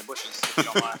piss in the bushes, if you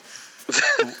don't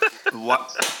mind.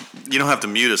 What? You don't have to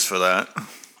mute us for that.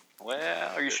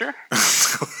 Well, are you sure?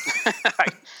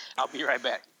 I'll be right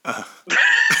back.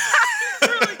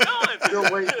 Really going?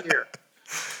 You'll wait here.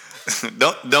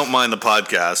 Don't mind the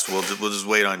podcast. We'll just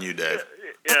wait on you, Dave.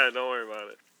 Yeah, don't worry about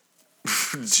it.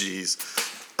 Jeez.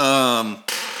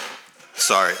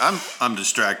 Sorry, I'm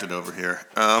distracted over here.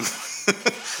 And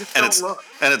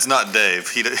it's not Dave.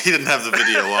 He didn't have the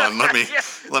video on.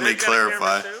 Let me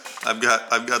clarify. I've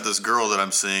got this girl that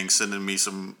I'm seeing sending me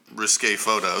some risque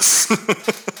photos.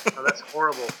 Oh, that's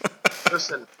horrible.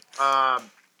 Listen,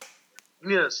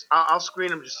 yes, I'll screen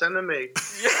them. Just send them to me.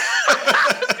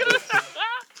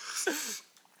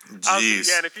 Jeez.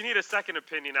 Yeah, and if you need a second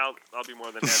opinion, I'll be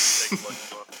more than happy to take a look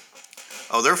as well.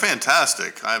 Oh, they're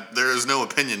fantastic. There is no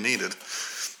opinion needed.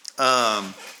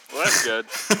 Well, that's good.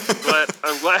 But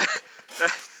I'm glad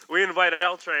we invited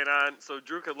LTrain on so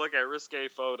Drew could look at risque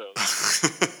photos.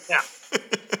 Yeah.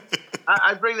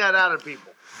 I bring that out of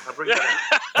people. I bring that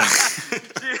out.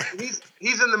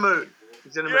 He's in the mood.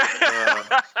 He's in the mood.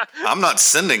 I'm not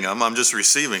sending them. I'm just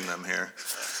receiving them here.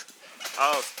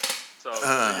 Oh, so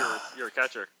you're a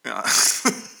catcher. Yeah.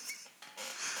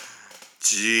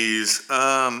 Jeez.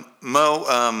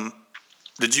 Mo,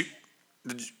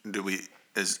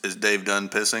 is Dave done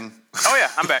pissing? Oh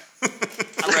yeah, I'm back.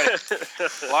 I'm ready.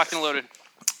 Locked and loaded.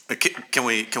 Can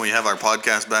we have our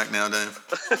podcast back now, Dave?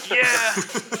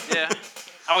 Yeah.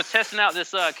 I was testing out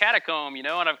this catacomb, and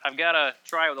I've got to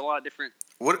try it with a lot of different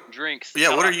drinks. Yeah,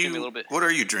 so what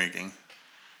are you drinking?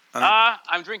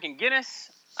 I'm drinking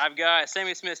Guinness. I've got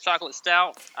Sammy Smith's Chocolate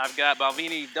Stout. I've got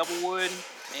Balvenie Doublewood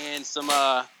and some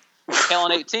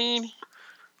Helen 18.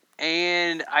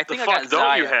 And I think I got Zaya. The fuck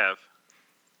don't you have?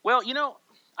 Well,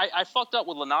 I fucked up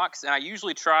with Lennox, and I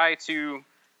usually try to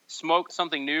smoke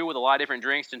something new with a lot of different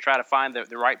drinks and try to find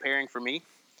the right pairing for me.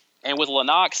 And with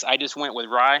Lennox, I just went with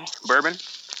rye bourbon.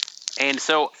 And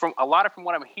so from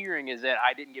what I'm hearing is that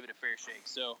I didn't give it a fair shake.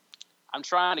 So I'm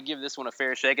trying to give this one a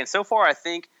fair shake. And so far, I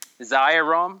think Zaya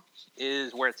rum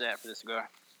is where it's at for this cigar.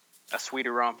 A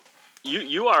sweeter rum.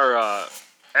 You are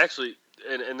actually,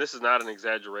 and this is not an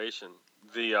exaggeration,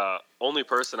 the only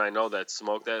person I know that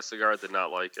smoked that cigar did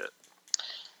not like it.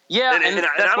 Yeah, and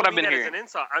that's what I've been hearing. As an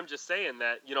insult, I'm just saying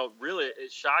that, really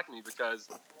it shocked me because,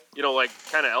 like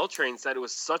kind of LTrain said, it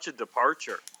was such a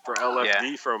departure for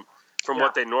LFD from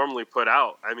what they normally put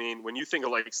out. I mean, when you think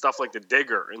of like stuff like the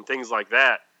Digger and things like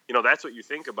that, that's what you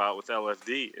think about with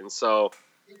LFD. And so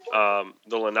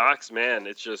the Lennox, man,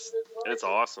 it's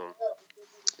awesome.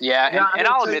 Yeah, and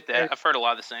I'll admit that I've heard a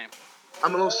lot of the same.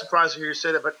 I'm a little surprised to hear you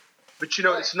say that, but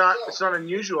it's not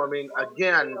unusual. I mean,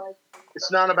 again, it's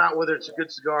not about whether it's a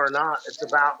good cigar or not. It's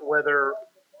about whether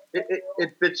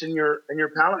it fits in your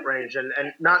palate range, and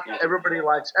not everybody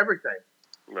likes everything.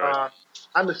 Right.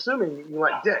 I'm assuming you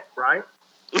like Dick, right?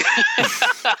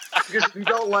 Because if you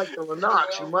don't like the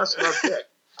Lennox, you must love Dick.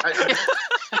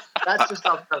 That's just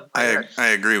off the top of my head. I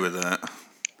agree with that.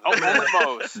 Only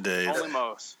most. Dave. Only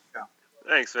most. Yeah.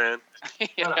 Thanks, man.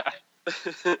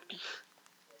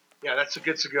 Yeah, that's a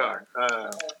good cigar.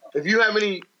 If you have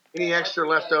any extra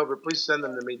left over, please send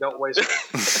them to me. Don't waste them.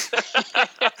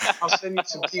 I'll send you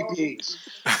some TPs.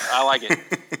 I like it.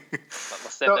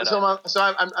 Let's set that up. So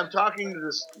I'm talking to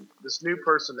this new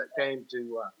person that came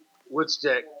to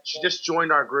Woodstick. She just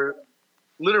joined our group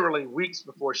literally weeks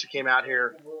before she came out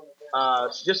here.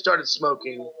 She just started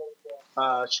smoking.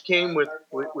 She came with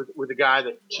a guy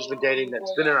that she's been dating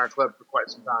that's been in our club for quite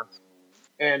some time.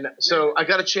 And so I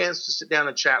got a chance to sit down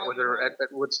and chat with her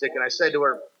at Woodstick, and I said to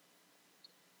her,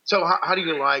 "So how do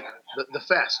you like the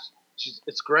fest?"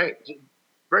 It's great.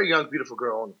 Very young, beautiful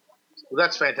girl. Well,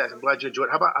 that's fantastic. I'm glad you enjoyed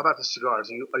it. How about the cigars?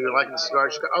 Are you liking the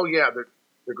cigars? She goes, "Oh yeah,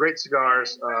 they're great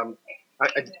cigars.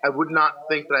 I would not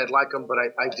think that I'd like them, but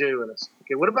I do." And it's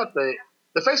okay. What about the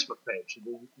Facebook page,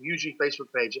 the UG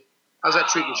Facebook page? How's that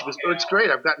treating you? She goes, "Oh, it's great.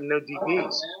 I've gotten no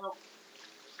DPs."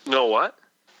 No what?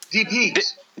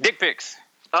 DPs. Dick pics.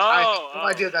 I had no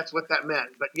idea that's what that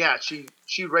meant. But yeah,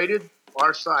 she rated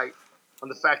our site on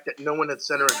the fact that no one had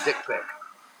sent her a dick pic.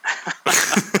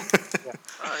 Yeah.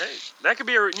 Hey, that could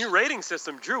be a new rating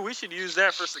system, Drew. We should use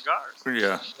that for cigars.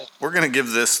 Yeah, we're gonna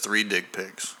give this 3 dick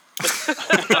pics.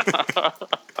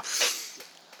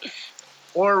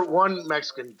 Or 1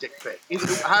 Mexican dick pic.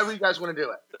 However you guys want to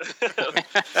do it.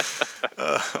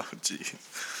 Oh, geez.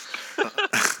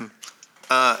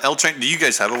 LTrain, do you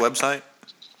guys have a website?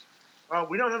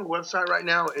 We don't have a website right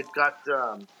now. It got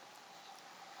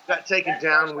taken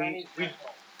down. We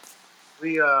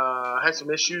had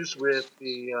some issues with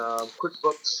the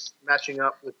QuickBooks matching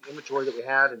up with the inventory that we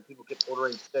had, and people kept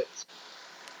ordering sticks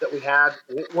that we had.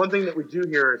 One thing that we do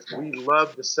here is we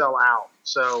love to sell out.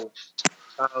 So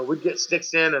we'd get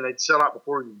sticks in, and they'd sell out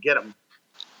before we could get them.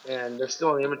 And they're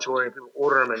still in the inventory, and people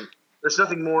order them. And there's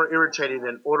nothing more irritating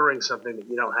than ordering something that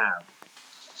you don't have.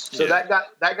 So that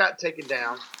got taken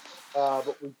down.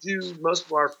 But we do most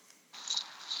of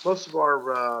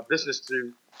our business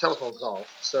through telephone calls.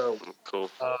 So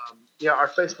cool. Our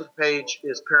Facebook page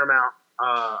is paramount.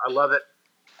 I love it.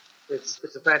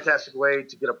 It's a fantastic way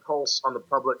to get a pulse on the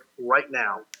public right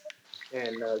now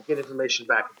and get information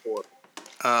back and forth.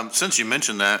 Since you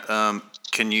mentioned that,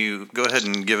 can you go ahead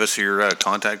and give us your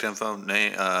contact info,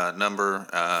 number,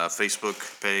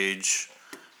 Facebook page,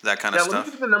 that kind of stuff? Let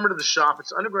me give you the number to the shop.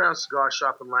 It's Underground Cigar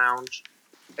Shop and Lounge.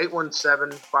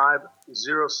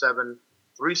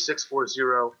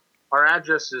 817-507-3640. Our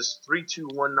address is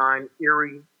 3219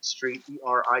 Erie Street,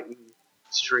 Erie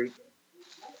Street,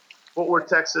 Fort Worth,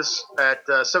 Texas at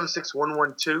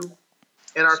 76112.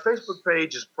 And our Facebook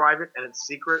page is private and it's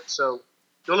secret, so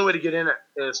the only way to get in it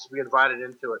is to be invited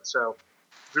into it. So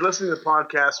if you're listening to the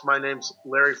podcast, my name's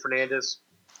Larry Fernandez,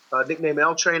 nickname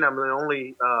LTrain. I'm the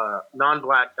only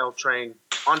non-black LTrain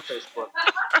on Facebook.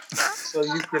 So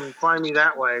you can find me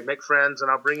that way, make friends, and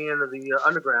I'll bring you into the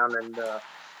underground and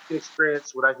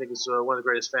experience what I think is one of the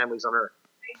greatest families on earth.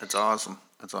 That's awesome.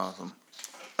 That's awesome.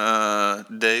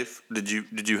 Dave, did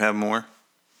you have more?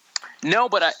 No,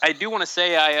 but I do want to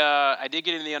say I did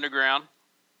get in the underground.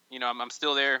 You know, I'm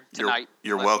still there tonight.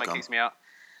 You're welcome. Somebody kicks me out.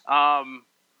 I'm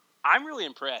really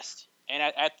impressed, and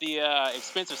at the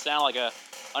expense of sound like a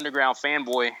underground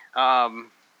fanboy,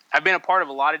 I've been a part of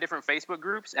a lot of different Facebook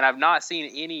groups, and I've not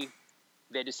seen any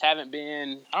that just haven't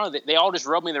been. I don't know. They all just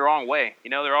rub me the wrong way.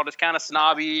 You know, they're all just kind of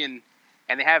snobby, and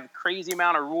they have crazy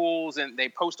amount of rules, and they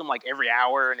post them like every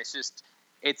hour, and it's just.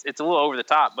 It's a little over the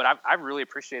top, but I've really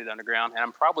appreciated Underground, and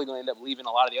I'm probably going to end up leaving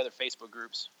a lot of the other Facebook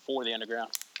groups for the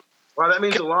Underground. Wow, that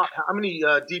means a lot. How many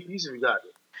DPs have you got?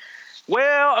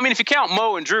 Well, I mean, if you count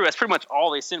Mo and Drew, that's pretty much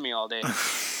all they send me all day.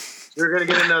 You're going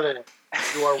to get another one.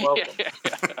 You are welcome.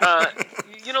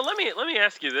 Let me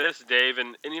ask you this, Dave,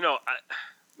 and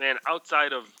man,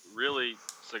 outside of really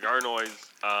Cigar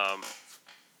Noise,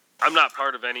 I'm not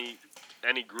part of any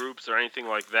groups or anything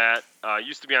like that.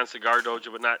 Used to be on Cigar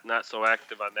Dojo, but not so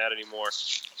active on that anymore.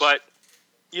 But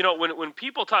when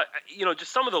people talk,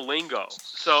 just some of the lingo.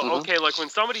 So okay, like when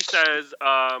somebody says,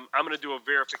 "I'm going to do a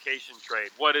verification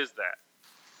trade," what is that?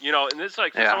 And this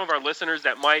like for some of our listeners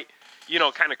that might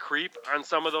kind of creep on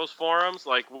some of those forums.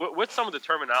 Like, what's some of the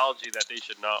terminology that they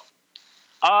should know?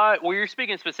 Well, you're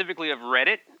speaking specifically of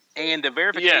Reddit. And the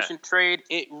verification trade,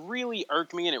 it really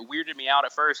irked me and it weirded me out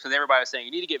at first because everybody was saying,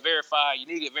 you need to get verified,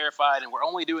 and we're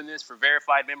only doing this for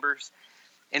verified members.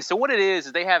 And so what it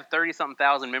is they have 30-something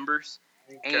thousand members,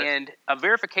 and a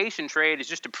verification trade is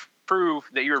just to prove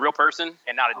that you're a real person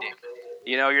and not a dick.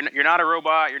 You're not a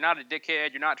robot, you're not a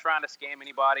dickhead, you're not trying to scam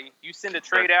anybody. You send a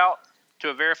trade out to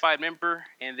a verified member,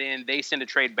 and then they send a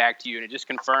trade back to you, and it just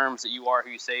confirms that you are who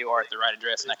you say you are at the right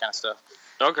address and that kind of stuff.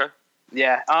 Okay.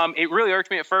 Yeah, it really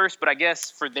irked me at first, but I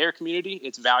guess for their community,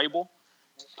 it's valuable.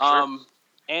 Sure.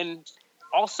 And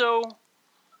also,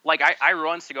 like I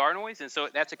run Cigar Noise, and so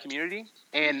that's a community,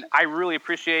 and I really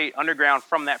appreciate Underground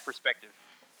from that perspective.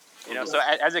 So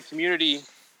as a community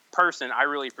person, I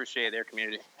really appreciate their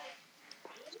community.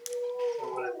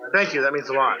 Thank you. That means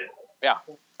a lot. Yeah.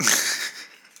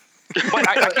 But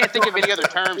I can't think of any other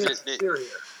terms that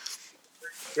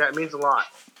Yeah, it means a lot.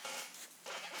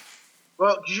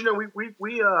 Well,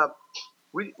 because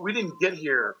we didn't get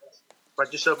here by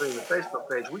just opening the Facebook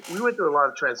page. We went through a lot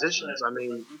of transitions. I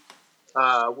mean,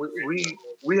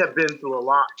 we have been through a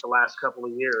lot the last couple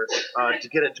of years to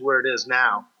get it to where it is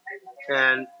now.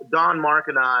 And Don, Mark,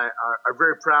 and I are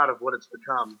very proud of what it's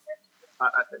become.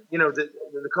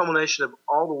 The culmination of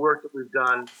all the work that we've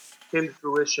done came to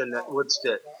fruition at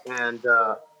Woodstick, and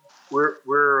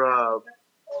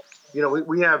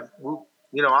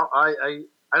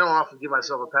I don't often give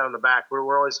myself a pat on the back.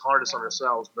 We're always hardest on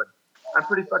ourselves, but I'm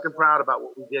pretty fucking proud about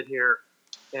what we did here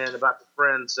and about the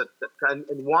friends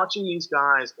and watching these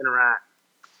guys interact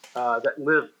that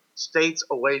live states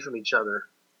away from each other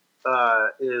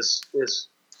is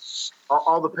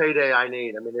all the payday I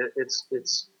need. I mean, it's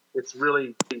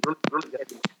really good.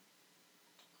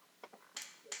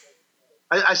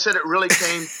 I said it really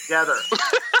came together.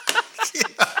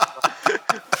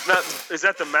 Now, is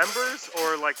that the members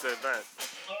or like the event?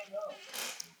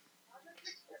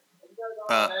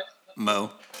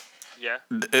 Mo. Yeah.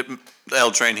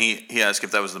 LTrain, he asked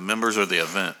if that was the members or the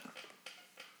event.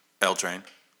 LTrain.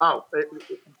 Oh,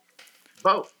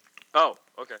 both. Oh,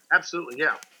 okay. Absolutely,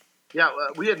 yeah. Yeah,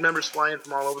 we had members flying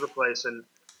from all over the place, and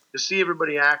to see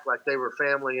everybody act like they were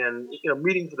family and,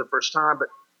 meeting for the first time, but,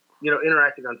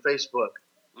 interacting on Facebook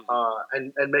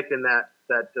and making that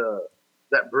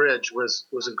bridge was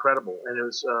incredible. And it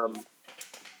was,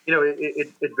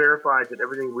 it verified that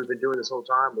everything we've been doing this whole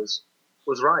time was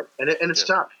right. And it's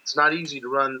tough. It's not easy to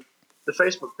run the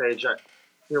Facebook page.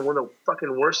 One of the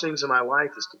fucking worst things in my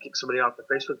life is to kick somebody off the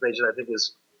Facebook page that I think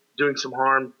is doing some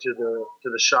harm to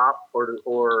the shop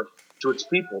or to its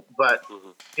people. But,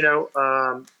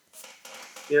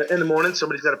 in the morning,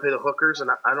 somebody's got to pay the hookers, and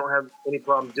I don't have any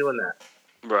problem doing that.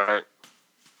 Right.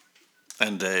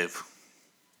 And Dave,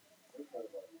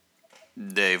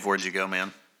 where'd you go,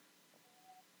 man?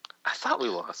 I thought we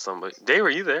lost somebody. Dave, are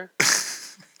you there?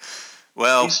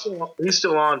 Well, he's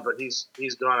still on, but he's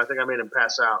gone. I think I made him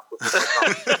pass out.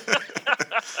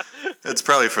 it's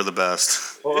probably for the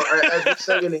best. Well, as we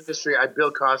say in the industry, I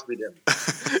Bill Cosby'd him.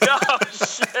 Oh,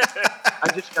 shit. I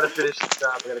just got to finish the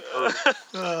job. I got to close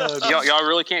it. Y'all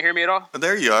really can't hear me at all?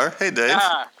 There you are. Hey, Dave.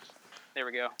 There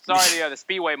we go. Sorry, the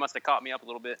Speedway must have caught me up a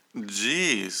little bit.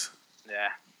 Jeez.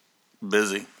 Yeah.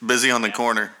 Busy on the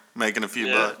corner, making a few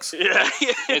bucks. Yeah.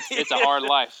 It's a hard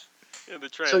life.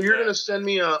 So you're going to send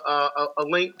me a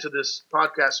link to this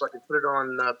podcast so I can put it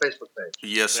on Facebook page.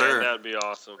 Yes, sir. That would be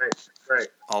awesome. Great.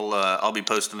 I'll be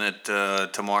posting it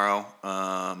tomorrow.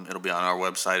 It'll be on our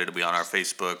website. It'll be on our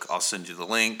Facebook. I'll send you the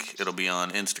link. It'll be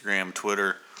on Instagram,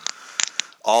 Twitter,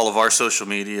 all of our social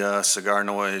media, Cigar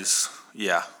Noise.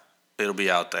 Yeah, it'll be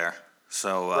out there.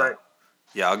 So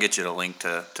yeah, I'll get you the link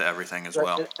to everything as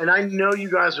well. And I know you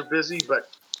guys are busy, but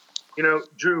you know,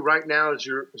 Drew, right now is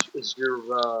your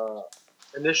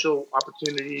initial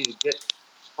opportunity to get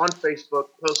on Facebook,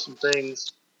 post some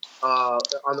things on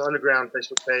the Underground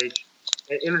Facebook page,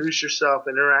 and introduce yourself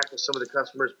and interact with some of the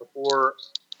customers before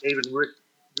they even you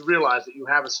realize that you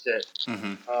have a stick.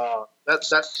 Mm-hmm.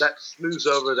 That smooths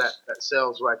over that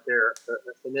sales right there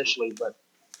initially, but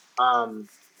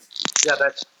yeah,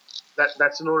 that's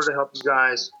in order to help you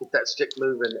guys get that stick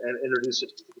moving and introduce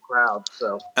it to the crowd.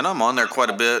 So, and I'm on there quite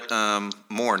a bit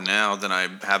more now than I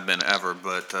have been ever.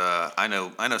 But I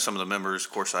know some of the members.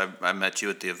 Of course, I met you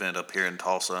at the event up here in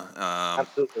Tulsa.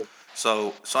 absolutely.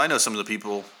 So I know some of the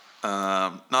people.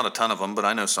 Not a ton of them, but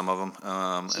I know some of them.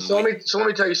 So let me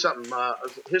tell you something.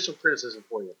 Here's some criticism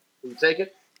for you. Can you take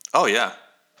it? Oh yeah.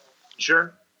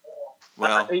 Sure.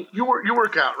 Well, you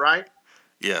work out, right?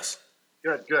 yes.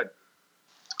 Good.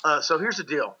 So here's the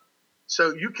deal.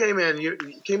 So you came in. You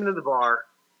came into the bar.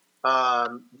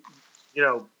 You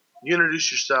know, you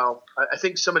introduced yourself. I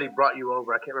think somebody brought you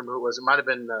over. I can't remember who it was. It might have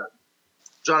been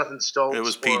Jonathan Stoltz. It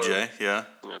was PJ. Yeah.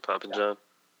 Papa John.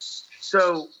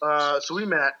 So we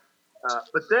met,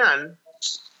 but then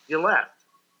you left.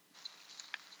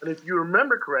 And if you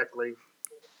remember correctly,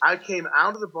 I came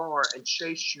out of the bar and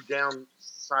chased you down the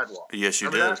sidewalk. Yes, you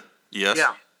Remember did. that? Yes.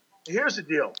 Yeah. Here's the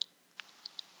deal.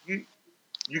 You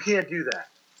can't do that.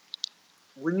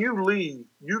 When you leave,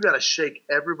 you got to shake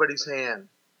everybody's hand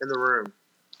in the room,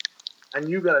 and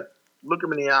you got to look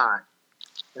them in the eye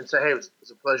and say, "Hey, it's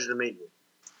a pleasure to meet you."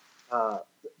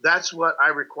 That's what I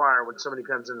require when somebody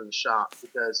comes into the shop,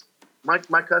 because my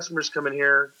customers come in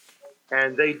here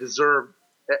and they deserve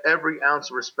every ounce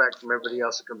of respect from everybody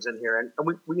else that comes in here, and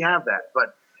we have that.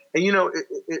 But you know,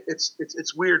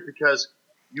 it's weird because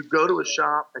you go to a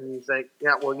shop and you think,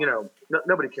 yeah, well, you know,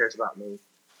 nobody cares about me.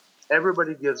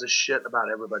 Everybody gives a shit about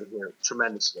everybody here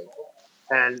tremendously,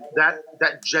 and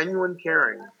that genuine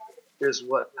caring is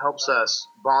what helps us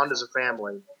bond as a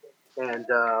family, and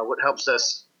what helps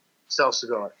us sell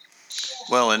cigars.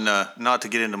 Well, and not to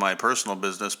get into my personal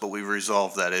business, but we've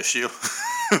resolved that issue.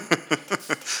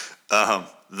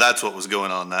 That's what was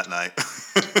going on that night.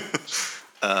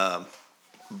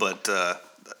 But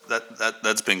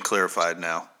that's been clarified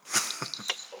now.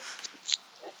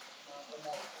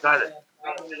 Got it.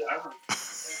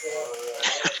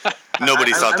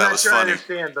 Nobody thought that was funny. I'm not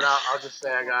sure I understand, but I'll just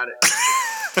say I got it.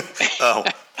 Oh,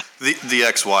 the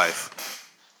ex-wife.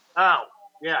 Oh,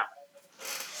 yeah.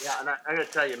 Yeah, and I got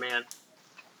to tell you, man.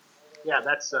 Yeah,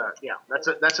 that's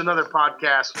another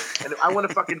podcast, and I want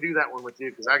to fucking do that one with you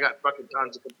because I got fucking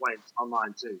tons of complaints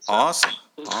online too. So. Awesome.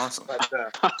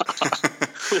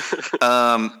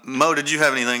 But, Mo, did you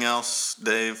have anything else?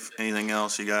 Dave, anything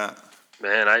else you got?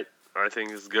 Man, I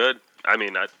think it's good. I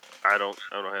mean, I don't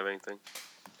have anything.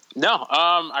 No,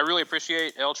 I really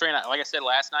appreciate LTrain. Like I said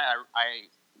last night, I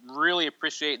really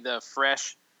appreciate the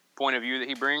fresh point of view that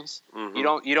he brings. Mm-hmm.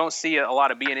 You don't see a lot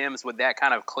of B&Ms with that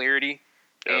kind of clarity.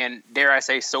 Yep. And dare I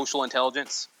say social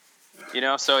intelligence, you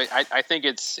know, so I think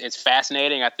it's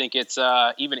fascinating. I think it's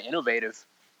even innovative,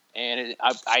 and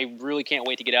I really can't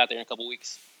wait to get out there in a couple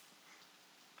weeks.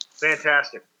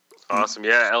 Fantastic. Awesome.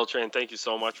 Yeah, LTrain, thank you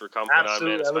so much for coming on,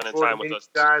 man, and spending time with us.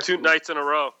 Guys. Two nights in a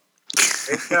row.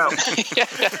 There you go.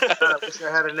 I wish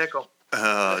I had a nickel.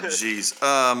 Oh, jeez.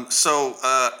 So,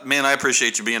 man, I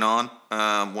appreciate you being on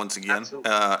once again.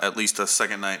 At least a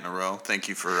second night in a row. Thank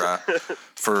you for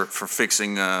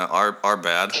fixing our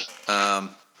bad.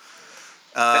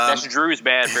 That's Drew's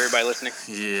bad for everybody listening.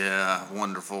 Yeah,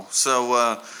 wonderful.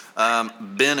 So,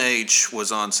 Ben H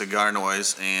was on Cigar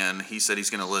Noise, and he said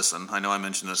he's going to listen. I know I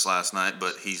mentioned this last night,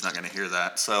 but he's not going to hear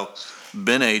that. So,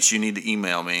 Ben H, you need to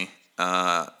email me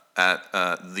at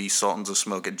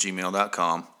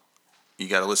thesultansofsmoke@gmail.com. You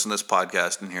got to listen to this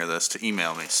podcast and hear this to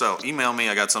email me. So email me.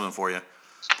 I got something for you.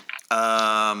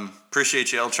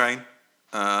 Appreciate you, LTrain.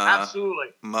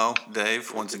 Absolutely. Mo,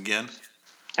 Dave, once again.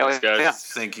 Hell Thanks, guys. yeah.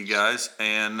 Thank you guys,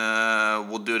 and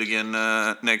we'll do it again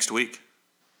next week.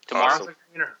 Tomorrow. Awesome. Sounds like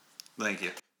a winner. Thank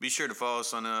you. Be sure to follow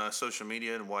us on social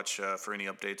media and watch for any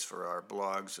updates for our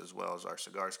blogs as well as our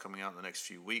cigars coming out in the next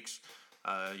few weeks.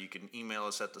 You can email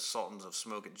us at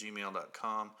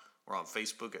thesultansofsmoke@gmail.com. We're on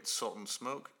Facebook at Sultan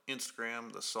Smoke,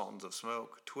 Instagram, The Sultans of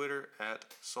Smoke, Twitter at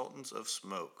Sultans of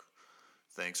Smoke.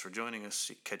 Thanks for joining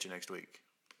us. Catch you next week.